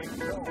did it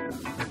go?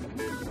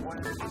 What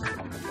is it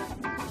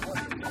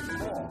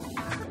for?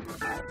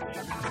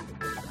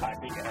 I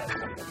think it has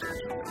something to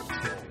do with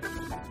it.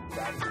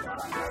 That's why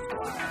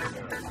I'm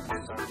very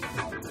concerned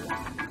about this.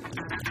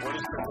 What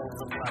is the road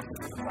look like?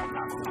 I'm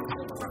not looking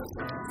for it.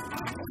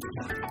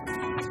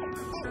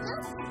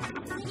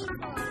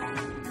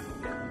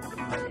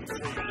 Are you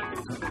sure you're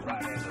looking to the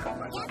right end of the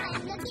right? Yes,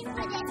 I'm looking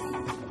for this.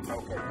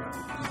 Okay,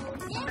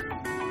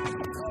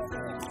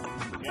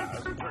 yeah,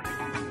 that's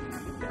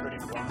pretty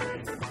bumpy.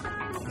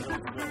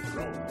 Good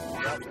road.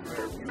 That's a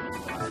very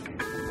beautiful idea.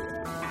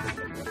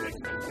 It makes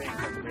me think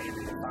that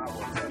maybe if I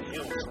was a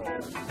hill troll,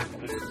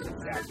 this is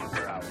exactly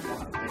where I would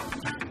want to live.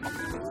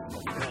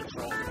 Hill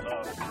trolls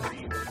love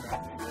green and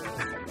happy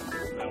hills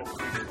and little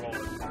creeks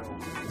rolling through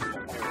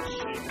a very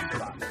shady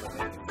spot for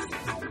them.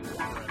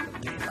 Where in the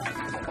daylight,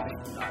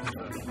 things not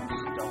turning to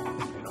stone,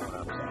 you know what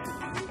I'm saying?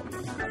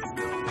 I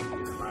still think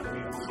this might be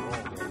a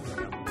troll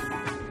program.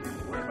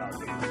 What about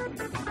you?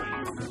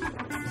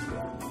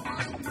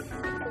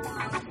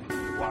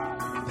 Wow,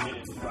 it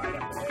is right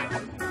up ahead of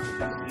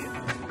us. See it?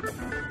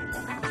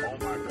 Oh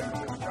my God,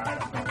 it's right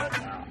up ahead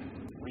now.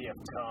 We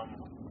have come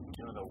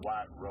to the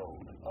white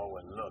road. Oh,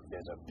 and look,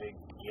 there's a big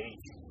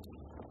gate.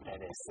 And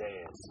it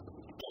says,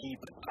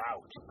 keep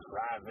out,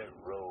 private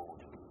road.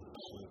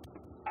 Keep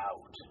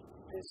out.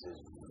 This is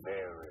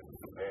very,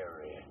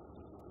 very,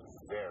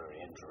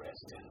 very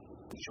interesting.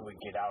 Should we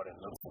get out and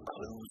look for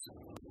clues?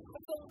 I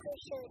think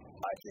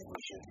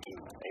we should too.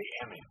 Hey,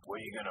 Emmy, where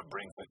are you going to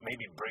bring?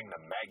 Maybe bring the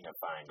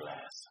magnifying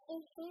glass.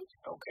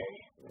 Okay,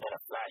 and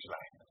a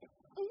flashlight.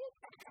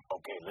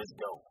 Okay, let's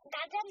go.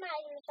 That's a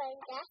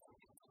magnifying glass.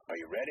 Are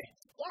you ready?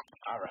 Yep.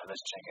 All right,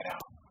 let's check it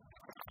out.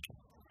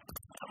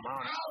 Come on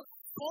I out.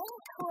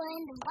 think we're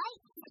in the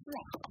right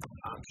place.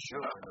 I'm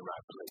sure we're in the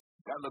right place.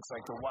 That looks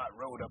like the white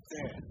road up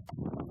there.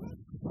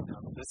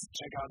 Now let's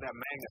check out that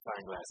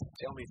magnifying glass.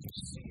 Tell me if you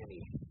see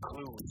any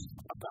clues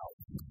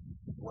about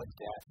what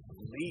that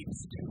leads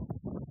to.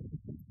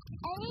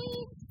 It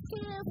leads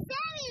to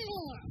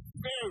Fairyland.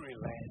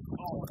 Fairyland.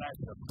 Oh,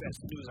 that's the best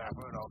news I've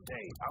heard all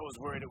day. I was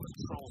worried it was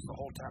trolls the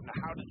whole time. Now,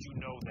 how did you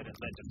know that it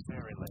led to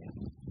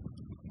Fairyland?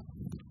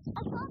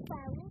 I saw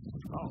fairies.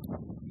 Oh,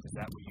 is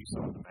that what you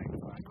saw in the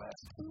magnifying glass?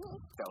 Mm-hmm.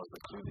 That was the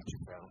clue that you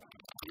found?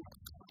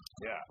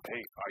 Yeah. Hey,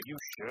 are you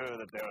sure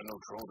that there are no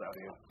trolls out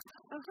here?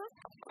 Uh-huh.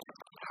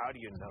 How do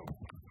you know?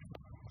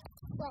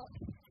 Well,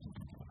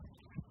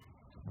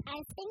 I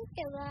think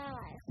there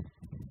are.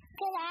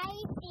 Could I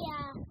see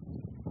a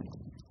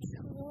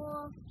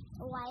troll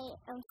right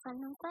in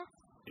front of us?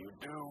 You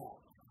do?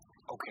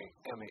 Okay,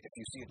 Emmy, if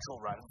you see a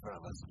troll right in front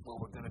of us,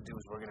 what we're going to do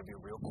is we're going to be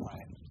real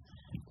quiet.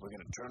 We're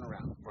going to turn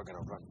around. We're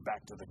going to run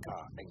back to the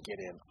car and get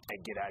in and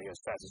get out of here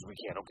as fast as we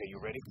can. Okay, you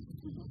ready?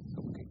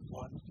 Okay,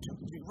 1, 2,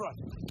 3, run.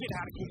 Get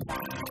out of here.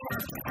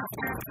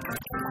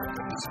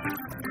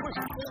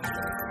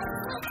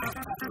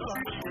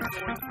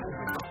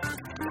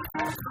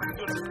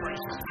 Goodness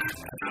gracious.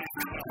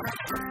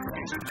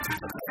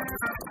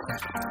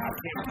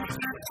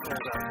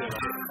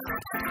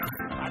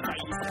 I thought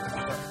you were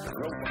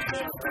rope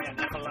and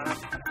Evelyn.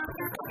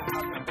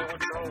 I've been doing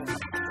trolls.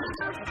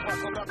 Are you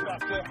buckled up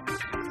back there?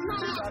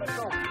 You gotta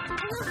go.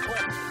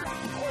 Quick.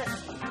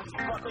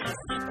 Buckle your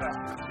seatbelt.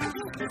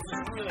 This is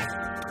really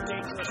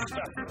dangerous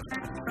stuff.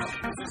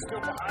 Is it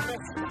still behind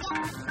us?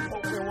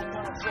 Okay, what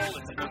kind of troll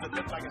is it? Does it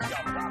look like it's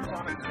got rocks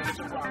on it? It's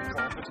a rock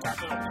troll. If it's got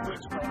little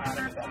twigs growing out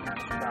of it, that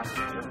means it's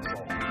probably a little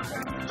troll.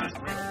 Just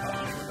really thought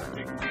it was a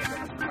big deal. That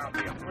it's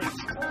probably a bridge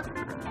troll.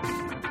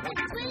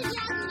 It's really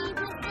ugly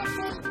with the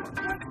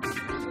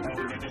Oh,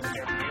 it is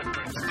definitely a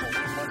bridge troll.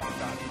 We must have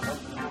got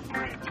close to a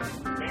bridge.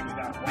 Maybe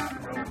that white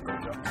road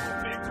goes up to a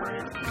big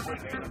bridge. When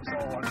there's a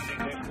troll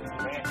underneath it,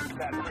 man,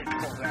 that bridge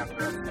goes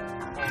after us.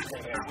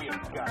 Okay, then we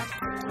have got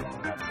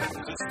that troll.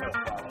 Is it still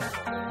following?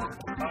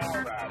 All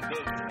right, this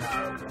is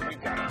now over. We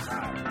got to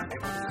hide. We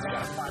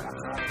got to find a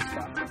hiding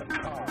spot for the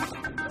car.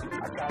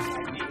 I got an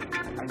idea.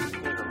 I think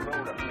there's a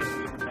road up here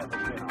we've never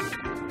been on.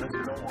 Let's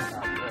go on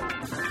that road.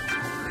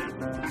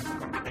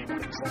 Maybe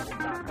the troll will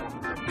not go to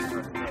the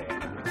door there.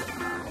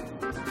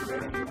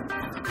 Ready?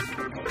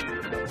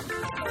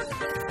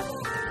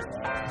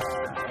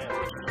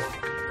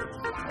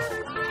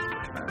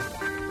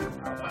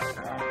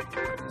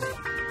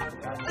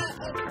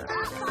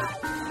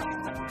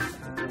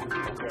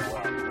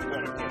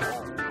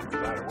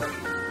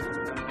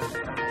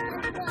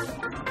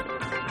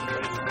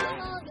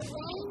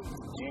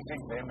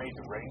 They made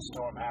the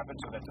rainstorm happen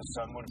so that the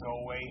sun would go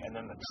away and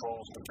then the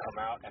trolls would come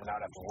out and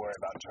not have to worry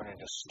about turning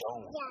to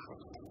stone.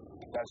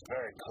 Yeah. That's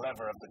very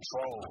clever of the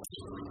trolls.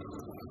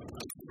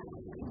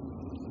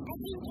 I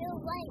think you're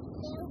right,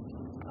 too.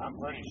 I'm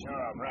pretty sure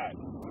I'm right.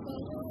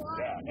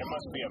 Yeah, it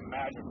must be a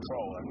magic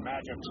troll, and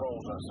magic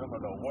trolls are some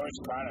of the worst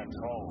kind of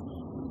trolls.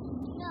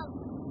 No,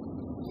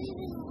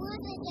 even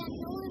worse than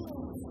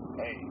normal.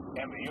 Hey,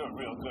 Emma, you're a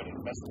real good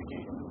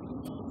investigator.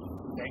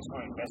 Thanks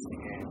for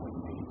investigating with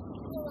me.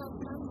 You're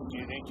welcome. Do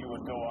you think you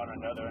would go on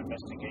another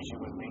investigation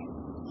with me?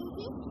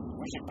 Mm-hmm.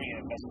 We should be an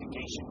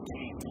investigation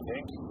team, you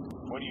think?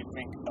 What do you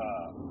think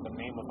the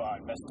name of our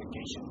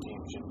investigation team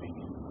should be?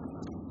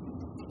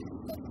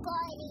 The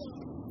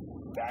Guardian.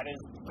 That is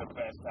the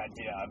best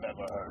idea I've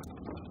ever heard.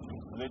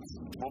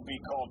 We'll be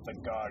called the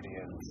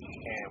Guardians,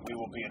 and we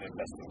will be an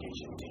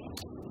investigation team.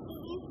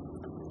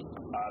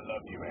 Mm-hmm. I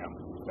love you, Em.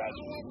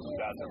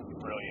 That's a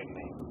brilliant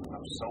name.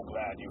 I'm so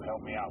glad you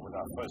helped me out with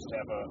our first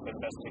ever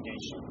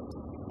investigation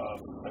of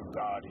the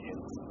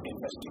Guardians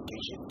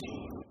investigation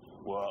team.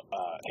 Well,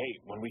 hey,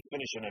 when we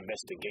finish an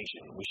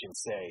investigation, we should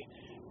say,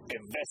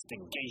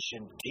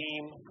 investigation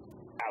team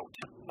out.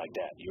 Like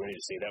that. You ready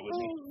to say that with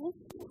me?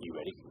 You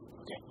ready?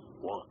 Okay.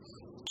 1,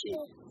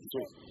 2,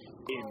 3.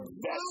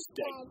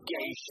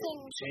 Investigation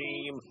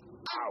team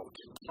out.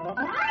 All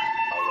right,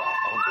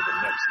 on to the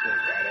next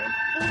thing, right, Em?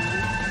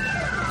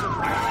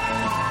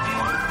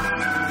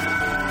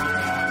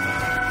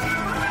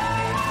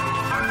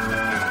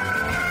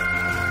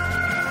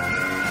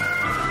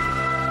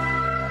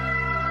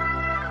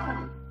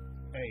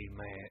 Hey,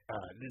 man,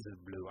 this is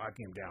Blue. I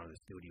came down to the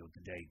studio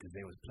today because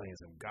they was playing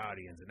some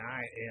Guardians, and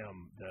I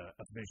am the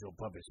official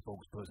public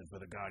spokesperson for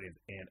the Guardians.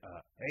 And,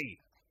 hey,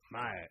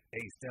 Maya,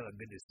 hey, Stella,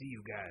 good to see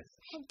you guys.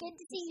 Good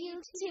to see you,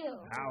 too.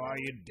 How are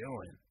you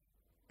doing?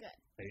 Good.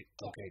 Hey,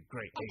 okay,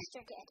 great. Hey,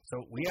 Extra good.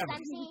 so we have...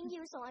 I'm seeing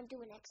you, so I'm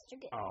doing extra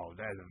good. Oh,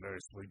 that's a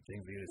very sweet thing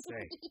for you to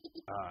say.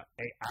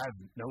 Hey, I've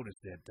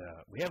noticed that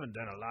we haven't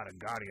done a lot of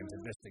Guardians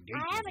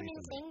investigations I have a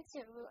new recently. thing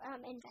to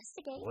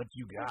investigate. What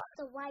you got?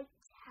 The White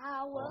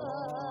Tower.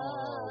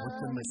 Oh, with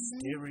the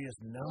mysterious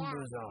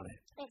numbers on it.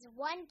 It's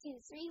 1, 2,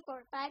 3,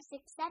 4, 5,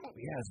 6, 7.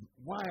 Yes.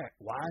 Why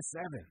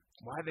 7?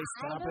 Why they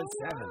stop I don't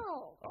at 7?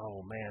 know.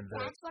 Oh man,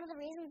 That's one of the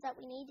reasons that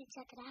we need to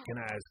check it out. Can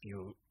I ask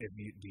you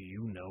do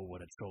you know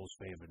what a troll's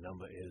favorite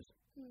number is?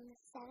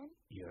 7?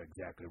 You're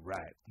exactly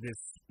right. This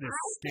I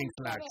stinks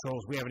think like it is.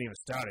 trolls. We haven't even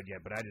started yet,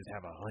 but I just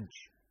have a hunch.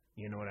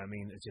 You know what I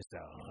mean? It's just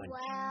a hunch.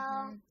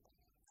 Well,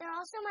 there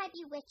also might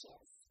be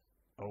witches.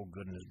 Oh,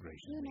 goodness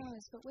gracious. Who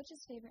knows? But witch's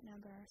favorite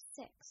number are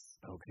 6.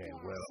 Okay,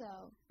 Yeah. well, So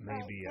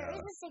maybe There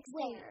is a 6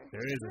 there.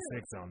 there is a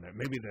 6 on there.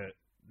 Maybe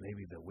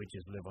the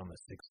witches live on the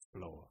 6th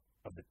floor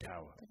of the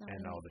tower, But then and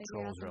we all need the to figure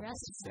out trolls the are up on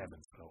rest the of them.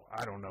 7th floor.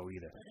 I don't know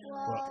either.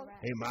 Well,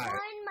 Hey, Maya.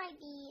 one might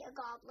be a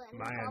goblin.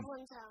 Maya.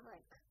 Goblins have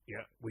like...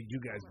 Yeah, will you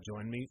guys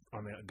join me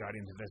on the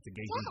Guardians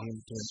investigation Yes,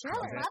 team? sure,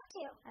 I'd love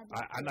to.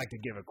 I'd like to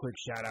give a quick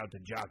shout out to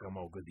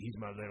Giacomo because he's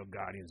my little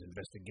Guardians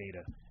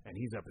investigator, and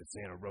he's up at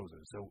Santa Rosa.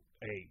 So,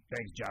 hey,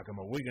 thanks,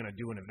 Giacomo. We're gonna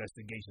do an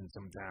investigation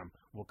sometime.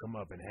 We'll come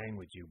up and hang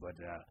with you, but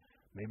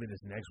maybe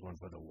this next one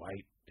for the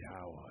White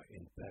Tower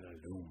in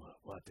Petaluma.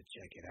 We'll have to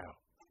check it out.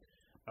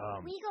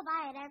 We go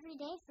by it every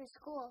day for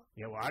school.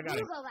 Yeah, well, I got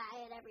You it. go by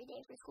it every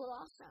day for school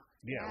also.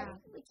 Yeah,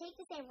 We take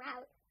the same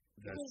route.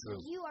 that's because true.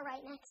 You are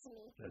right next to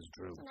me. That's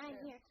true. And I'm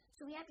here.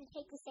 So we have to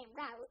take the same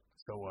route.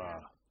 So,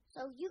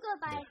 So you go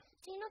by...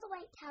 Do you know the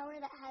White Tower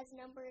that has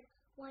numbered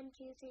 1,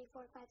 2, 3,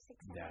 4, 5,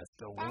 6, 7? that's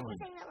the That's one. the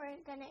thing that we're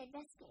going to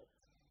investigate.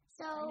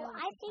 So know what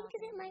I you're think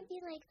talking it might be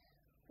like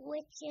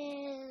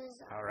witches,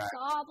 All right.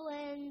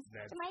 goblins.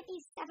 That's- There might be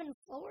 7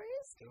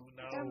 floors. Who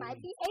There might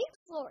knows? be 8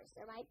 floors.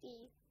 There might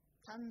be...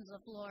 Tons of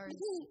floors.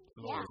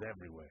 yeah. Floors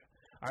everywhere.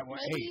 All right, well,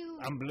 Maybe hey, you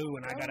I'm Blue,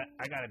 and I go-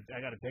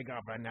 gotta take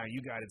off right now.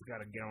 You guys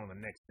gotta get on the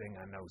next thing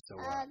I know. So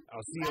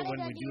I'll see you gotta when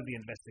go we do do- the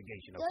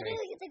investigation. Go Okay?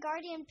 do the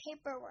Guardian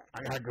paperwork.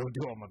 I gotta go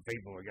do all my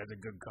paperwork. That's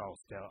a good call,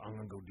 Stella. I'm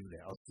gonna go do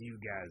that. I'll see you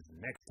guys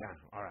next time.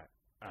 All right.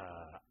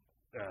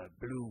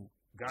 Blue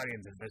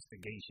Guardians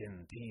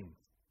investigation team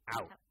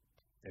out.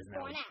 Isn't that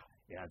Going what- out.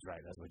 Yeah, that's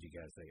right. That's what you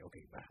guys say.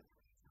 Okay, bye.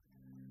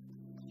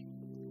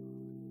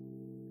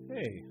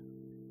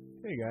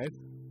 Hey guys.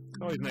 It's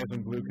always nice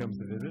when Blue comes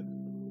to visit.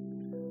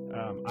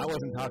 I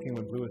wasn't talking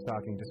when Blue was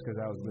talking just because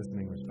I was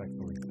listening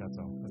respectfully. That's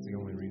all. That's the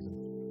only reason.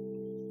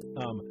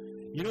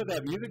 You know what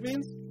that music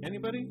means?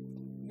 Anybody?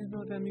 You guys know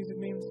what that music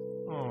means?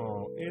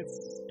 Oh, it's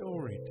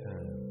story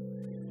time.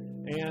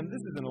 And this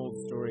is an old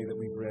story that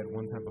we've read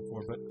one time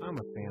before, but I'm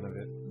a fan of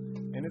it.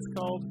 And it's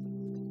called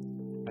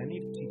I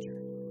Need a Teacher.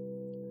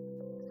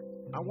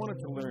 I wanted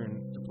to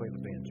learn to play the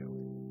banjo.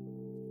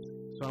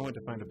 So I went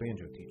to find a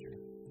banjo teacher.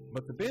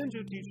 But the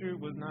banjo teacher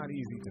was not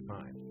easy to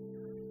find.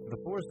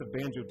 The forest of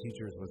banjo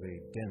teachers was a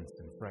dense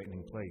and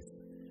frightening place,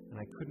 and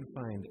I couldn't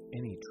find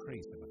any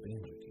trace of a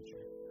banjo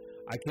teacher.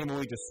 I came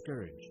away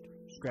discouraged,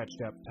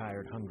 scratched up,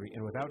 tired, hungry,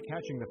 and without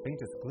catching the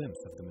faintest glimpse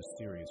of the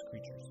mysterious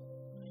creatures.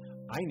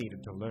 I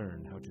needed to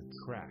learn how to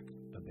track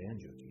a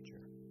banjo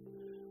teacher.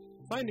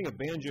 Finding a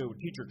banjo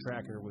teacher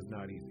tracker was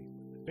not easy.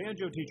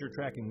 Banjo teacher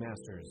tracking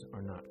masters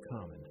are not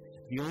common.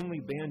 The only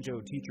banjo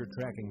teacher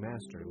tracking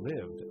master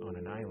lived on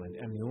an island,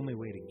 and the only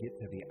way to get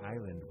to the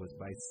island was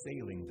by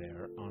sailing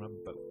there on a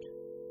boat.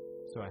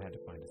 So I had to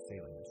find a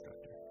sailing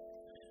instructor.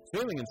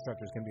 Sailing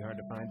instructors can be hard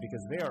to find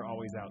because they are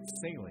always out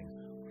sailing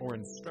or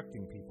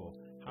instructing people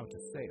how to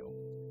sail.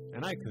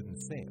 And I couldn't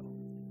sail.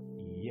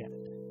 Yet.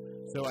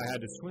 So I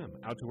had to swim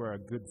out to where a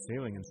good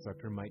sailing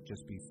instructor might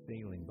just be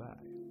sailing by.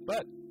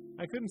 But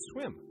I couldn't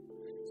swim.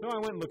 So I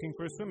went looking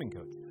for a swimming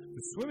coach.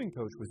 The swimming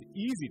coach was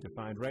easy to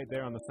find right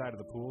there on the side of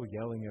the pool,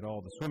 yelling at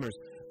all the swimmers,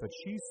 but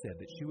she said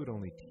that she would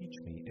only teach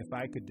me if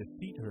I could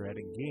defeat her at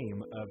a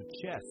game of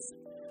chess.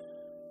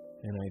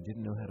 And I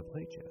didn't know how to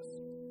play chess.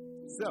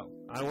 So,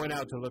 I went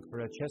out to look for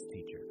a chess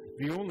teacher.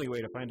 The only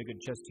way to find a good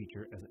chess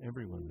teacher, as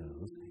everyone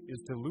knows,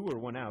 is to lure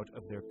one out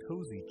of their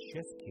cozy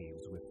chess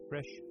caves with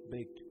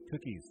fresh-baked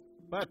cookies.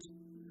 But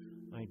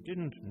I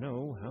didn't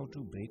know how to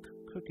bake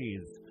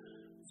cookies,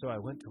 so I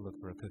went to look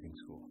for a cooking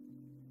school.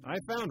 I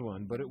found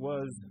one, but it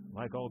was,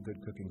 like all good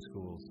cooking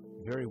schools,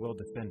 very well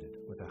defended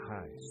with a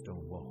high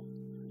stone wall.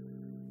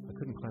 I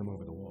couldn't climb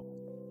over the wall,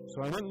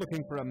 so I went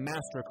looking for a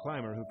master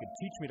climber who could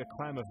teach me to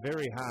climb a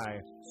very high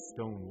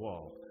stone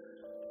wall.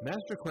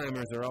 Master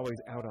climbers are always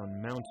out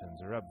on mountains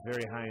or up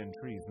very high in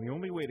trees, and the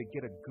only way to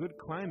get a good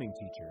climbing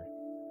teacher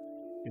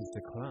is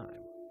to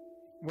climb.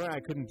 Well, I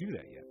couldn't do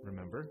that yet,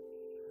 remember?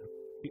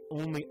 The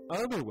only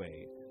other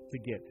way to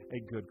get a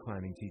good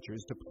climbing teacher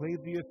is to play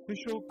the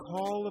official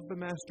call of the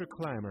master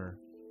climber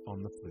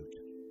on the flute.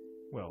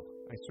 Well,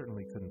 I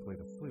certainly couldn't play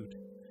the flute,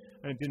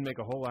 and it didn't make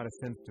a whole lot of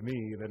sense to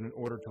me that in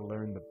order to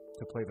learn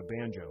to play the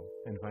banjo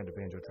and find a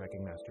banjo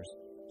tracking master,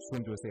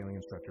 swim to a sailing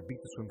instructor,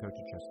 beat the swim coach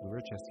at chess, lure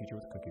a chess teacher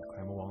with cookies,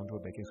 climb a wall into a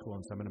baking school,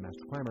 and summon a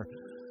master climber,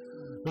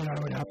 then I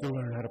would have to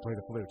learn how to play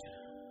the flute.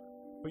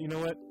 But you know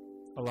what?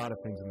 A lot of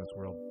things in this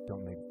world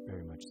don't make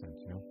very much sense,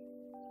 you know?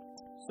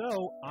 So,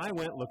 I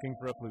went looking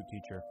for a flute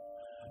teacher.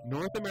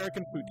 North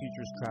American flute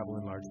teachers travel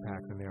in large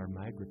packs, and they are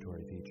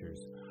migratory teachers.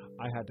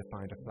 I had to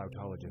find a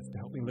flautologist to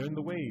help me learn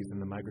the ways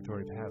and the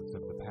migratory paths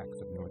of the packs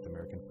of North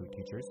American flute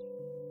teachers.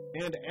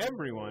 And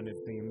everyone, it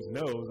seems,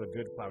 knows a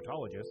good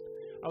flautologist.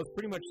 I was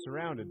pretty much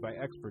surrounded by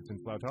experts in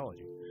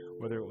flautology,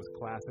 whether it was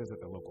classes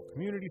at the local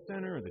community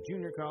center or the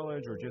junior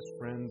college or just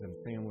friends and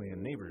family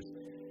and neighbors.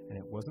 And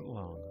it wasn't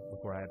long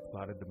before I had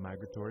plotted the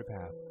migratory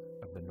path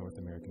of the North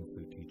American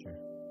flute teacher.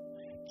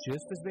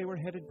 Just as they were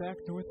headed back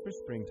north for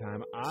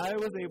springtime, I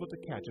was able to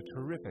catch a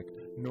terrific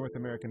North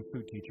American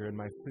flute teacher in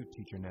my flute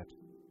teacher net.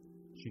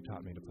 She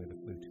taught me to play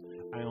the flute.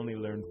 I only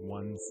learned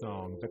one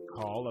song, The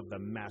Call of the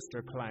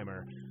Master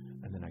Climber,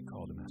 and then I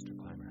called a Master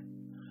Climber.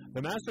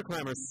 The Master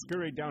Climber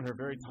scurried down her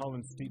very tall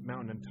and steep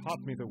mountain and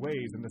taught me the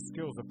ways and the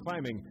skills of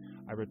climbing.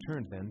 I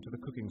returned then to the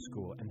cooking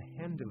school and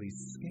handily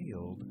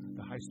scaled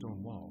the high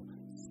stone wall.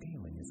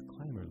 Scaling is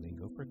climber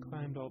lingo for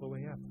climbed all the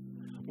way up.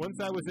 Once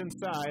I was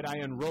inside, I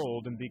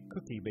enrolled in the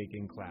cookie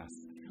baking class.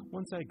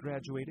 Once I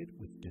graduated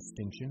with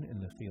distinction in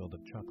the field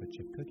of chocolate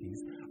chip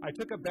cookies, I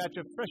took a batch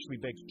of freshly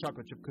baked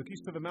chocolate chip cookies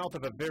to the mouth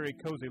of a very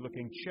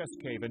cozy-looking chess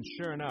cave, and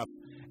sure enough,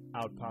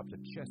 out popped a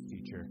chess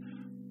teacher.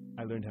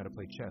 I learned how to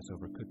play chess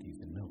over cookies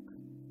and milk.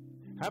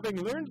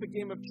 Having learned the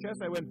game of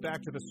chess, I went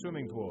back to the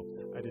swimming pool.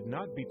 I did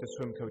not beat the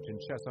swim coach in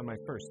chess on my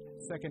first,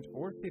 second,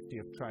 or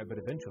 50th try, but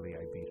eventually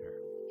I beat her.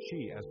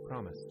 She, as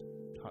promised,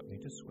 taught me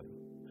to swim.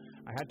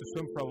 I had to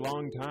swim for a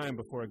long time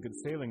before a good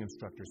sailing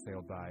instructor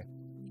sailed by,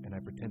 and I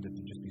pretended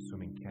to just be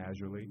swimming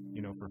casually,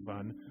 for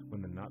fun,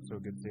 when the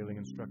not-so-good sailing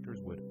instructors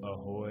would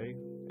ahoy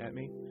at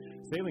me.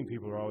 Sailing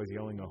people are always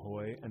yelling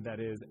ahoy, and that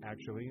is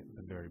actually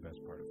the very best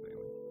part of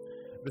sailing.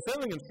 The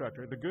sailing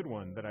instructor, the good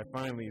one that I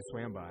finally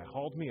swam by,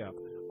 hauled me up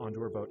onto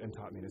her boat and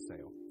taught me to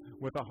sail.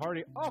 With a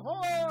hearty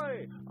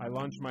ahoy, I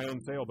launched my own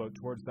sailboat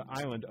towards the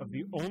island of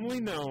the only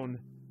known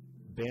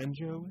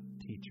Banjo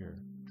Teacher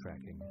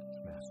Tracking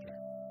Master.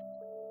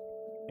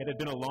 It had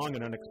been a long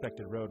and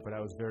unexpected road, but I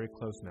was very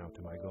close now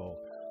to my goal.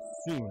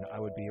 Soon I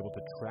would be able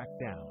to track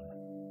down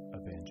a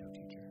banjo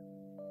teacher.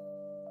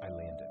 I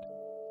landed,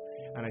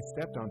 and I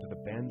stepped onto the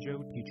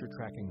Banjo Teacher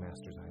Tracking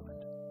Master's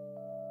island.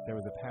 There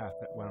was a path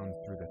that wound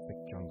through the thick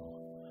jungle.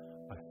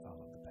 I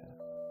followed the path.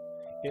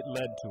 It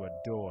led to a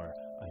door.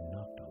 I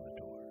knocked on the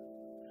door.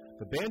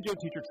 The Banjo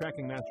Teacher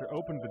Tracking Master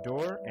opened the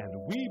door, and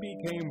we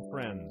became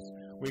friends.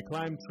 We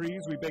climbed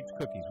trees, we baked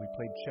cookies, we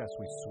played chess,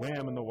 we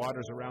swam in the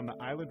waters around the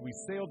island, we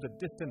sailed to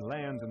distant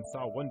lands and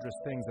saw wondrous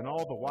things, and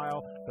all the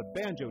while, the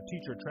Banjo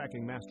Teacher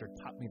Tracking Master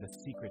taught me the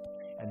secret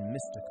and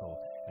mystical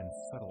and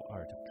subtle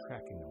art of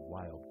tracking a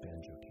wild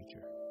banjo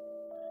teacher.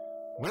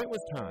 When it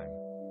was time,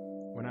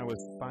 when I was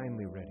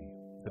finally ready,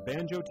 the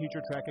Banjo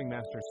Teacher Tracking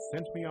Master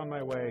sent me on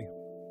my way.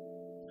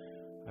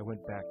 I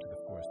went back to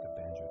the forest of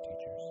banjo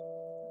teachers.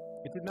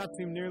 It did not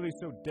seem nearly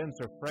so dense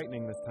or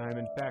frightening this time.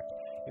 In fact,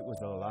 it was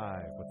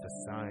alive with the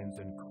signs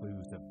and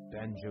clues of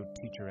banjo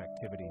teacher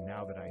activity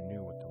now that I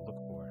knew what to look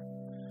for.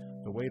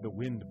 The way the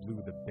wind blew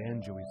the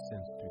banjo-y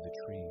scents through the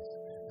trees,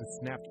 the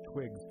snapped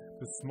twigs,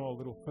 the small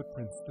little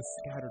footprints, the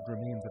scattered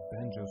remains of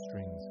banjo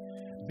strings.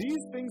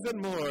 These things and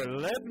more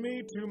led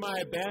me to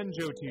my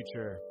banjo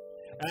teacher.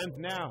 And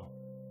now,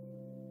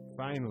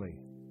 finally,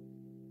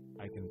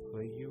 I can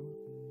play you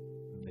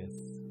this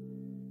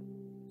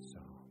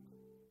song.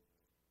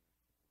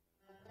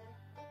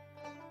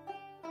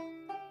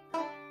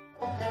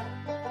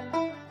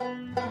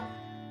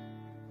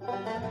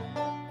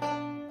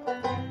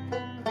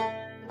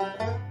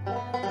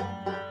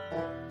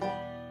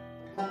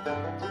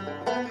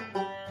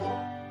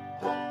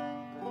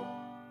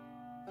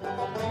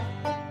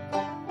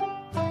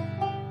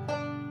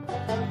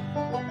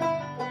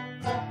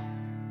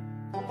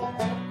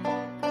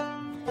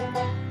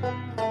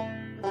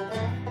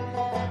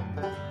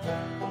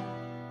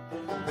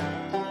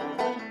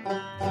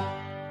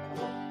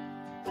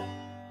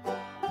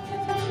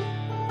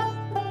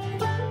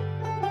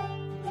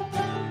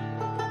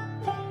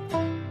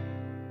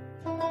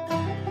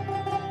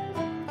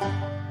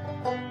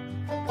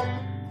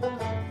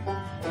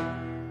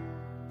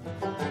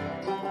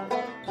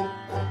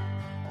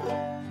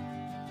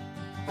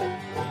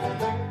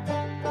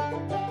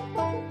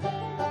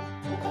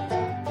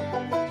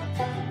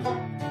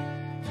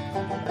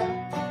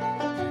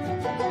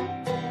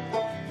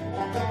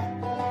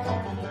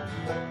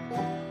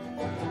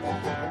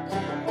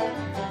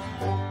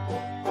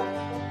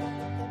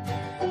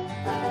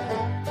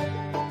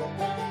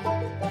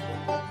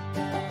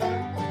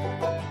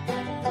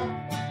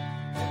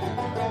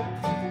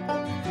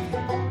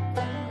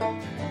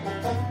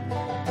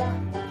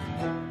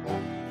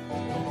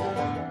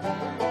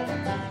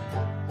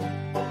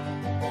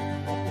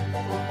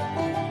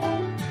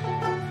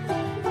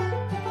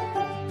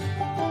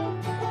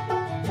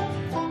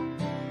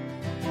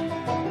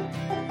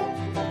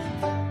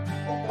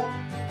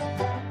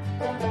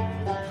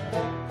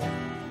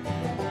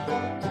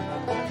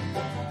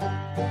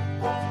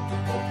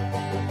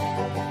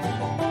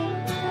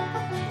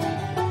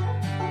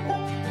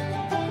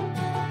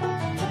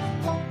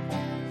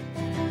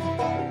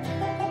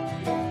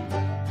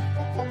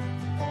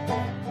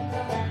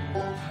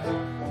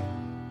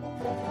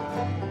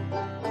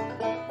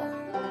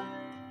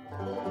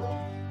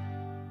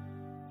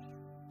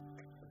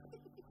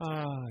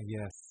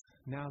 Yes,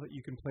 now that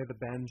you can play the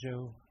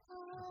banjo,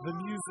 the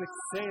music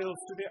sails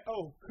to the...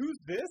 Oh, who's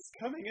this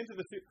coming into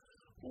the...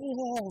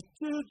 Oh,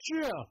 dude,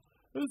 yeah.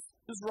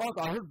 This rock,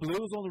 I heard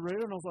blues on the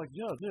radio, and I was like,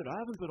 yeah, dude, I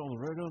haven't been on the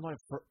radio in, like,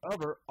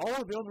 forever. I want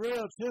to be on the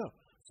radio, too.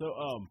 So,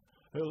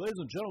 Hey, ladies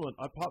and gentlemen,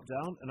 I popped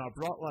down and I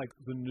brought, like,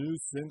 the new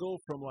single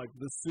from, like,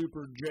 the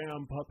Super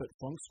Jam Puppet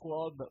Funk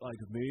Squad that,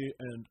 like, me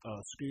and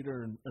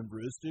Skeeter and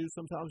Bruce do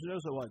sometimes,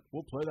 So, like,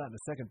 we'll play that in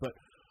a second. But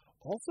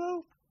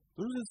also,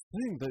 there's this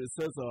thing that it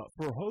says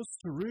for hosts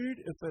to read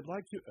if they'd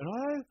like to. And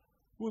I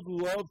would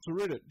love to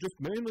read it, just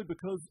mainly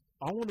because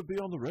I want to be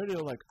on the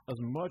radio, like, as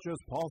much as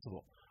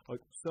possible.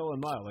 Like, Stella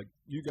and Maya, like,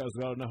 you guys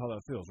got to know how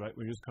that feels, right?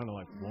 We just kind of,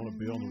 like, want to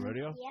be on the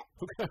radio? Yep.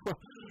 Okay, well,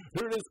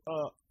 here it is.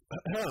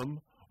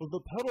 The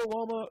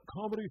Petaluma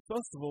Comedy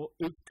Festival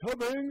is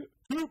coming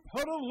to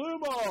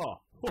Petaluma.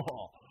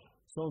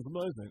 Sounds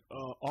amazing.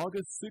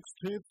 August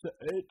 16th to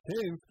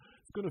 18th,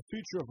 it's going to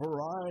feature a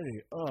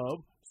variety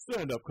of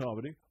stand-up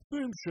comedy,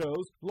 theme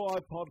shows,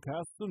 live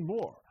podcasts, and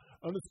more.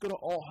 And it's going to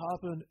all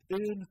happen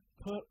in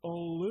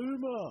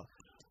Petaluma.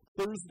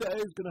 Thursday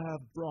is going to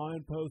have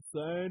Brian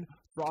Posehn.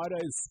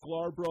 Friday,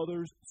 Sklar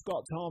Brothers,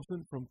 Scott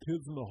Thompson from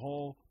Kids in the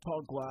Hall,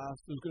 Todd Glass.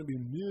 There's going to be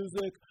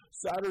music.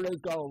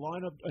 Saturday's got a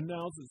lineup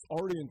announced. It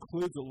already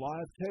includes a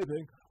live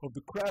taping of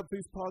the Crab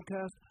Feast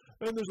podcast.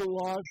 And there's a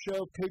live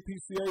show of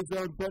KPCA's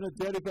own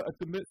Benedetti at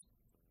the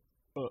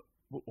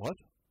what?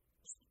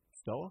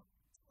 Stella?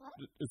 What?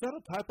 Is that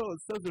a typo? It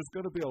says there's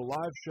going to be a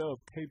live show of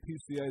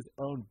KPCA's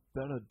own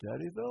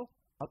Benedettiville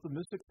at the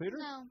Mystic Theater?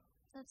 No,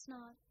 that's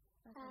not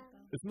a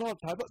typo. It's not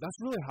a typo? That's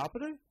really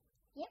happening?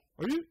 Yep.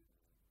 Are you?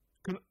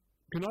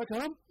 Can I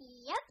come?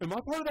 Yep. Am I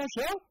part of that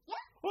show? Yep.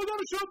 I got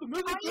to show up the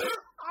Mystic Theater?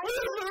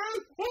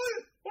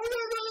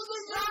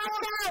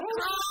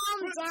 Calm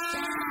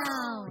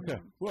down. Okay,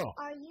 well.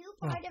 Are you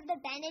part of the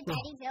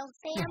Benedettiville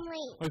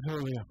family? I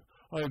totally am.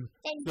 Then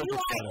so you are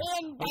excited.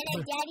 in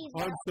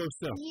Benedettiville. I'm so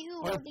stoked.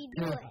 You will be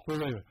good.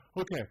 Wait.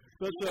 Okay,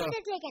 You need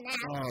to take a nap.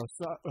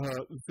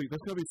 let's see.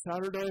 That's going to be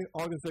Saturday,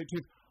 August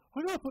 18th.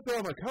 I got to put that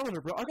on my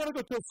calendar, bro. I got to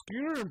go tell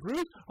Skeeter and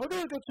Bruce. I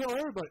got to go tell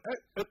everybody.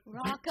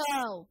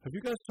 Rocco! Have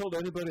you guys told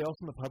anybody else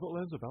in the Puppet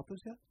Lands about this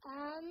yet?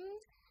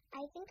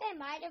 I think I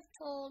might have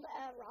told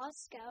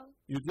Roscoe.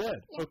 You did?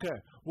 Yeah. Okay.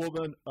 Well,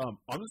 then,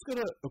 I'm just going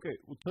to,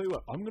 we'll tell you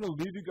what. I'm going to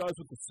leave you guys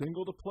with the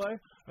single to play,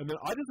 and then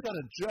I just got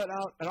to jet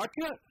out, and I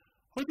can't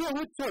wait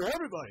to tell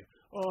everybody.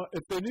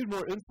 If they need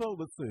more info,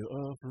 let's see.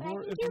 For But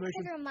more I think you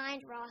information, could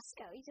remind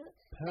Roscoe. You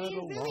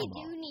really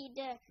do need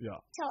to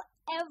tell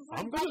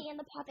everybody in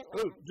the Puppet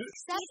Land.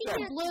 Except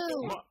for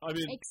Blue.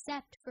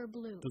 Except for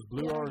Blue. Does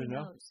Blue He already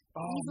know? knows.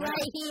 Oh, He's man.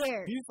 right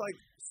here. He's like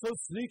so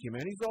sneaky,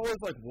 man. He's always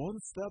like one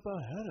step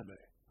ahead of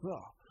me. Oh.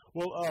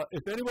 Well,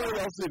 if anybody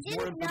else needs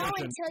more Didn't know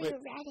information, until you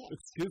read it.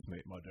 Excuse me,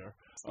 my dear.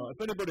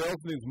 If anybody else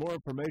needs more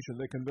information,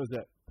 they can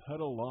visit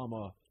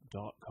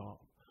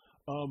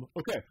petalama.com.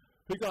 Okay.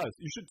 Hey guys,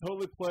 you should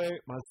totally play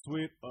my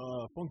sweet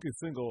funky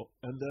single,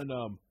 and then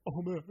oh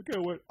man, I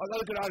can't wait. I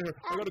gotta get out of here.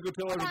 I gotta go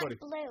tell everybody.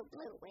 Blue,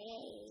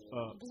 wait.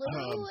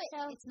 Blue?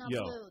 It's not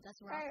yo. Blue.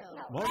 That's Rocco.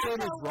 No, My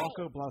name is wait.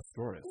 Rocco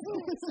Blastorius.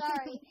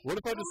 Sorry. What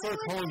if I just start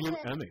calling you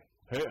Emmy?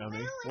 Hey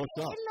Emmy, what's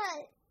up?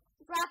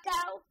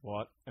 Rocco.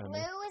 What, Emmy? Blue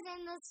was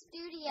in the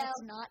studio.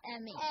 It's not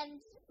Emmy. And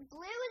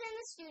Blue was in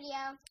the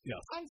studio.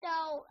 Yes. And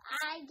so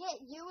I get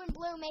you and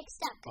Blue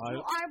mixed up because you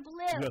I- are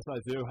blue. Yes, I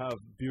do have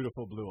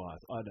beautiful blue eyes.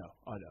 I know.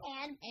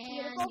 And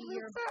beautiful blue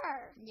you're-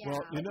 fur. Yeah.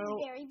 Well, you know,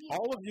 Very beautiful.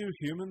 all of you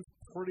humans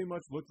pretty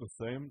much look the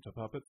same to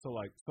puppets. So,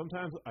 like,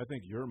 sometimes I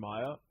think you're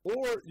Maya,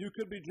 or you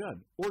could be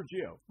Jen, or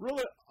Gio.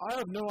 Really, I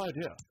have no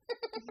idea.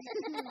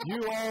 You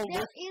all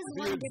There look is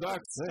the one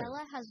exact difference. same.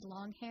 Stella has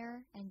long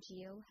hair, and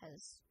Gio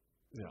has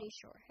pretty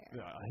short hair.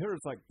 Yeah, I hear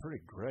it's like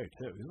pretty gray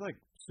too. He's like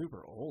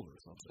super old or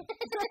something.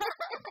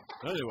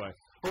 Anyway,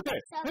 okay.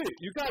 Hey,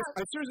 you guys,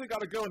 I seriously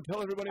got to go and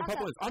tell everybody in Rocco.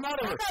 public. I'm out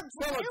of here.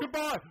 Stella,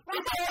 goodbye.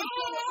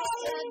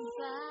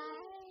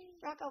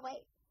 Rocco,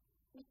 wait.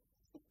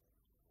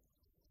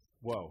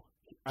 Whoa,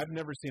 I've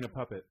never seen a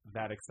puppet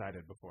that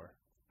excited before.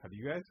 Have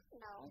you guys?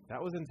 No.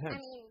 That was I intense.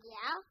 mean,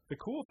 yeah. The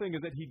cool thing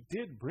is that he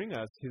did bring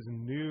us his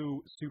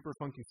new super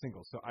funky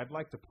single, so I'd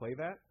like to play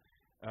that.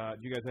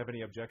 Do you guys have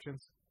any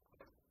objections?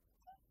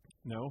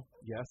 No?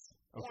 Yes?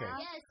 Okay. Yeah.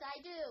 Yes,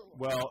 I do.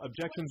 Well,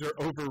 objections are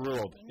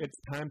overruled. It's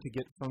time to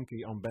get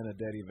funky on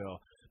Benedettiville.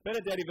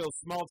 Benedettiville's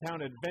small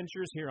town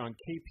adventures here on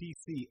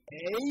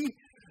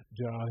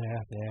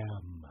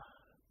KPCA.FM.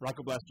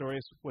 Rocco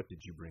Blastorius, what did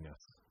you bring us?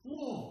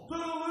 Whoa,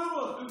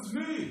 Petaluma, it's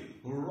me,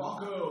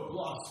 Rocco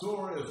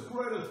Blastorius,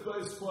 greatest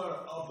bass player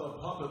of the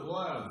Puppet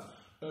Lands.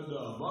 And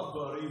my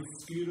buddies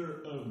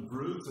Skeeter and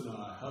Bruce and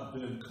I have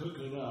been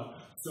cooking up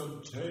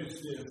some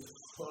tasty,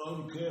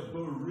 funky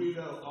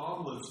burrito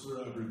omelets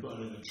for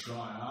everybody to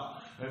try out.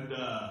 And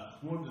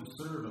wanted to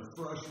serve a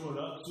fresh one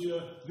up to you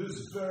this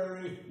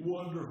very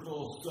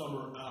wonderful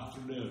summer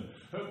afternoon.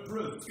 Hey,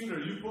 Bruce, Skeeter,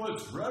 you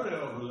boys ready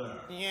over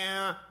there?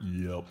 Yeah.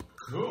 Yep.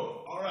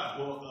 Cool. All right.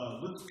 Well,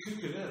 let's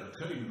kick it in.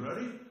 Okay, you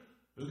ready?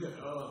 Okay.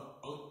 I'll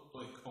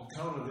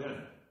count it in.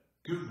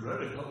 Get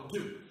ready. I'll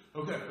do.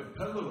 Okay, but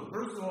Petaluma,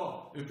 first of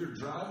all, if you're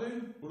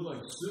driving or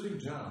like sitting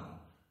down,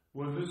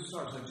 when this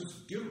starts, like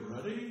just get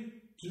ready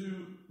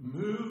to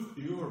move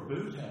your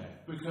boot head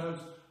because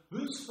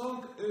this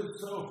funk is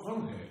so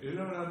funky. You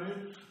know what I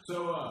mean?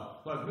 So,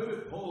 like maybe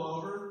pull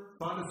over,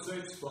 find a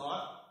safe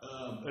spot,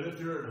 And if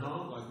you're at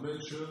home, like,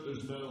 make sure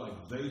there's no,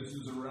 like,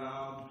 vases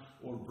around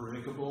or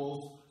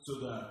breakables so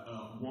that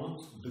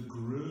once the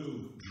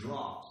groove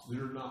drops,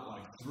 you're not,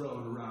 like,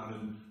 throwing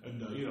around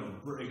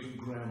and breaking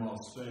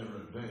Grandma's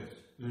favorite vase.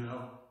 You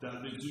know?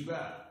 That'd be too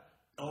bad.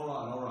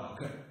 All right.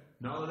 Okay.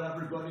 Now that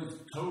everybody's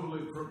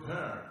totally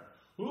prepared,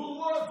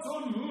 let's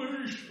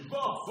unleash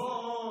the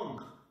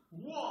funk!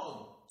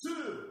 1,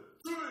 2,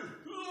 3,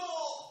 go!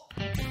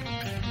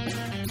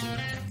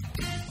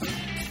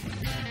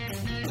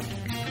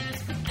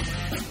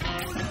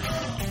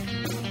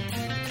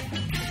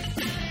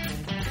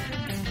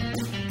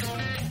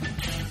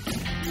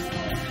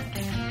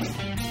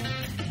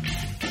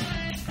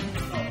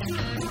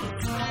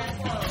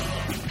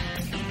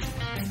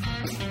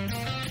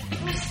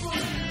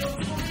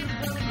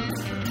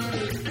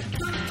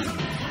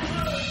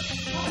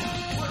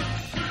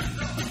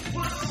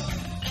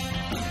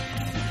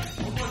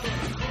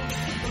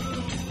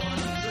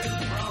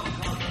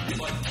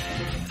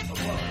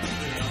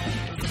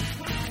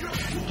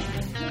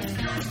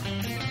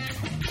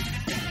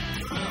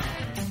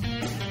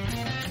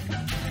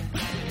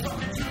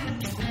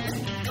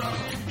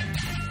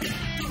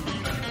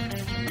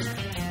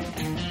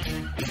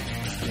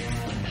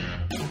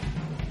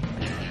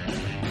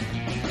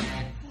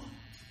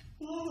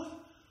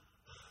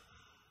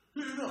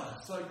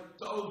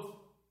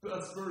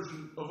 Best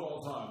version of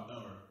all time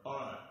ever.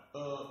 Alright.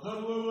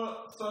 Petaluma,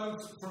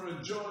 thanks for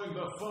enjoying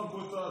the funk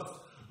with us.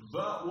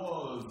 That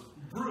was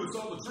Bruce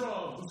on the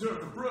drums. Let's hear it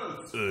for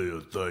Bruce. Hey,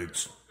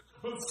 thanks.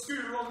 And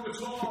Skeeter on the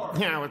guitar.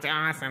 Yeah, it's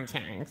awesome,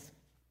 thanks.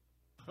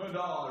 And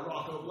I,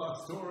 Rocco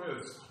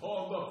Blastorius,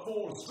 on the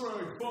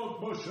 4-string funk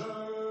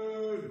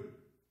machine.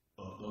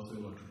 That's the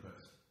electric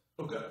bass.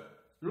 Okay.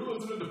 You're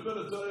listening to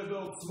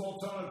Benedettiville Small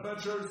Town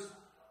Adventures.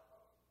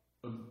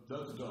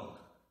 That's a dog.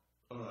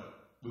 Alright.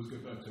 Let's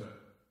get back to it.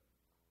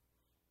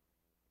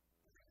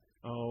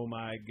 Oh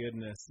my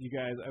goodness. You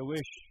guys, I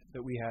wish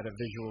that we had a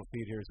visual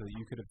feed here so that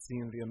you could have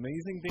seen the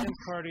amazing dance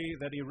party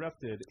that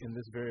erupted in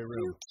this very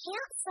room. You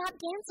can't stop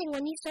dancing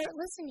when you start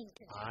listening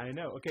to it. I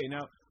know. Okay,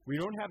 now, we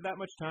don't have that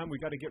much time. We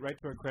got to get right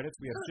to our credits.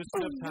 We have just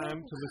enough time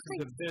to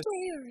listen to this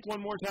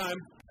one more time.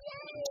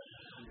 Yay.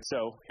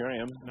 So, here I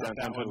am.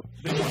 Downtown to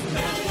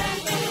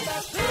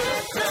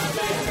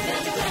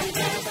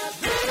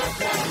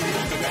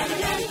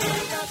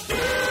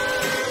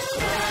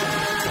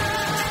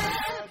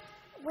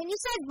When you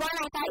said 1,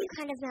 I thought you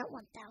kind of meant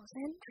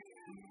 1,000.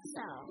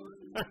 So.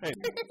 Right.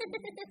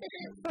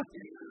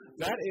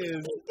 That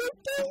is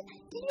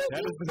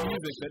the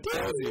music that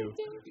tells you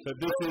that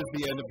this is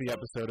the end of the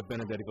episode of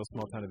Benedettiville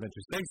Small Town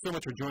Adventures. Thanks so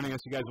much for joining us,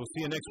 you guys. We'll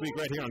see you next week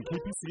right here on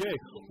KPCA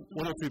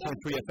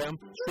 103.3 FM,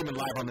 streaming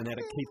live on the net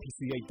at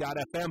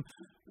kpca.fm.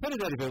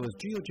 Benedettiville is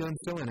Gio Jones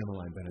and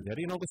Emmeline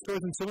Benedetti, and all the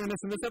stories and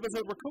silliness in this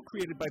episode were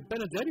co-created by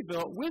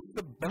Benedettiville with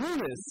the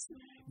bonus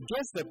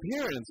guest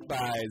appearance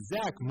by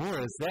Zach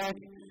Morris. Zach,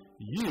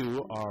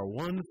 you are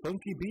one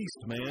funky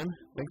beast, man.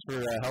 Thanks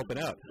for helping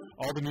out.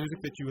 All the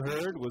music that you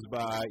heard was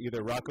by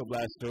either Rocco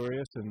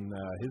Blastorius and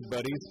his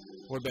buddies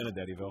or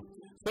Benedettiville.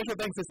 Special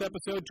thanks this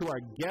episode to our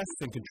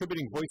guests and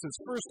contributing voices.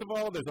 First of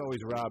all, there's always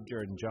Rob,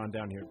 Jared, and John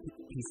down here at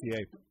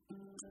PCA.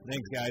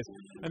 Thanks, guys.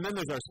 And then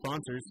there's our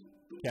sponsors,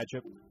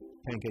 Ketchup,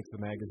 Pancakes the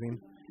Magazine.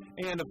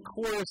 And, of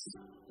course,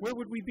 where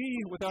would we be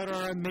without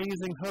our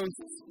amazing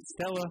hosts,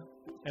 Stella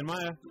and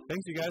Maya?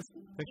 Thanks, you guys.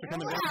 Thanks for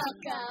coming down.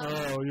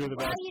 Oh, you're the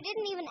best. Well, you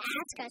didn't even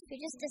ask us. We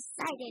just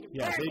decided.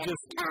 Yeah,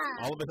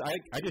 all of us,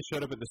 I just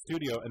showed up at the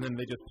studio, and then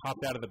they just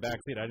popped out of the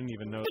back seat. I didn't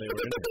even know they were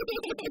in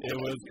here.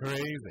 It was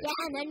crazy.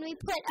 Yeah, and then we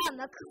put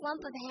a clump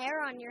of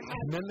hair on your head.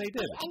 And then they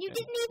did. And you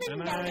didn't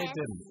even notice. And I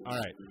didn't. All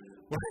right.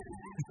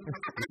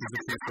 This is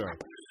a true story.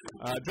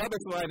 Drop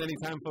us a line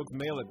anytime, folks.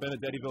 Mail at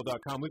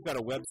benedettiville.com. We've got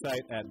a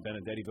website at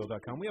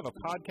benedettiville.com. We have a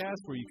podcast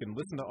where you can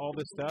listen to all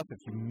this stuff. If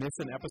you miss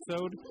an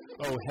episode,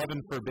 oh, heaven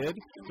forbid,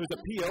 there's a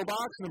P.O.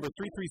 Box, number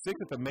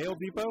 336 at the Mail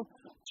Depot.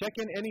 Check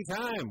in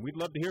anytime. We'd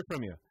love to hear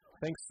from you.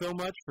 Thanks so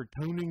much for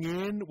tuning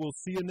in. We'll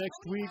see you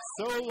next week.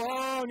 So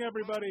long,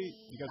 everybody.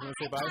 You guys want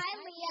to say bye? Bye,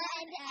 Leah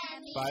and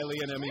Emmy. Bye,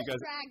 Leah and Emmy. You guys.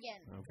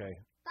 Dragon. Okay.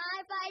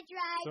 Bye,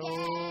 Dragon. So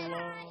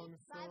long.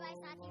 Bye,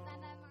 Sati. Bye,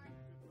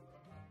 Mark.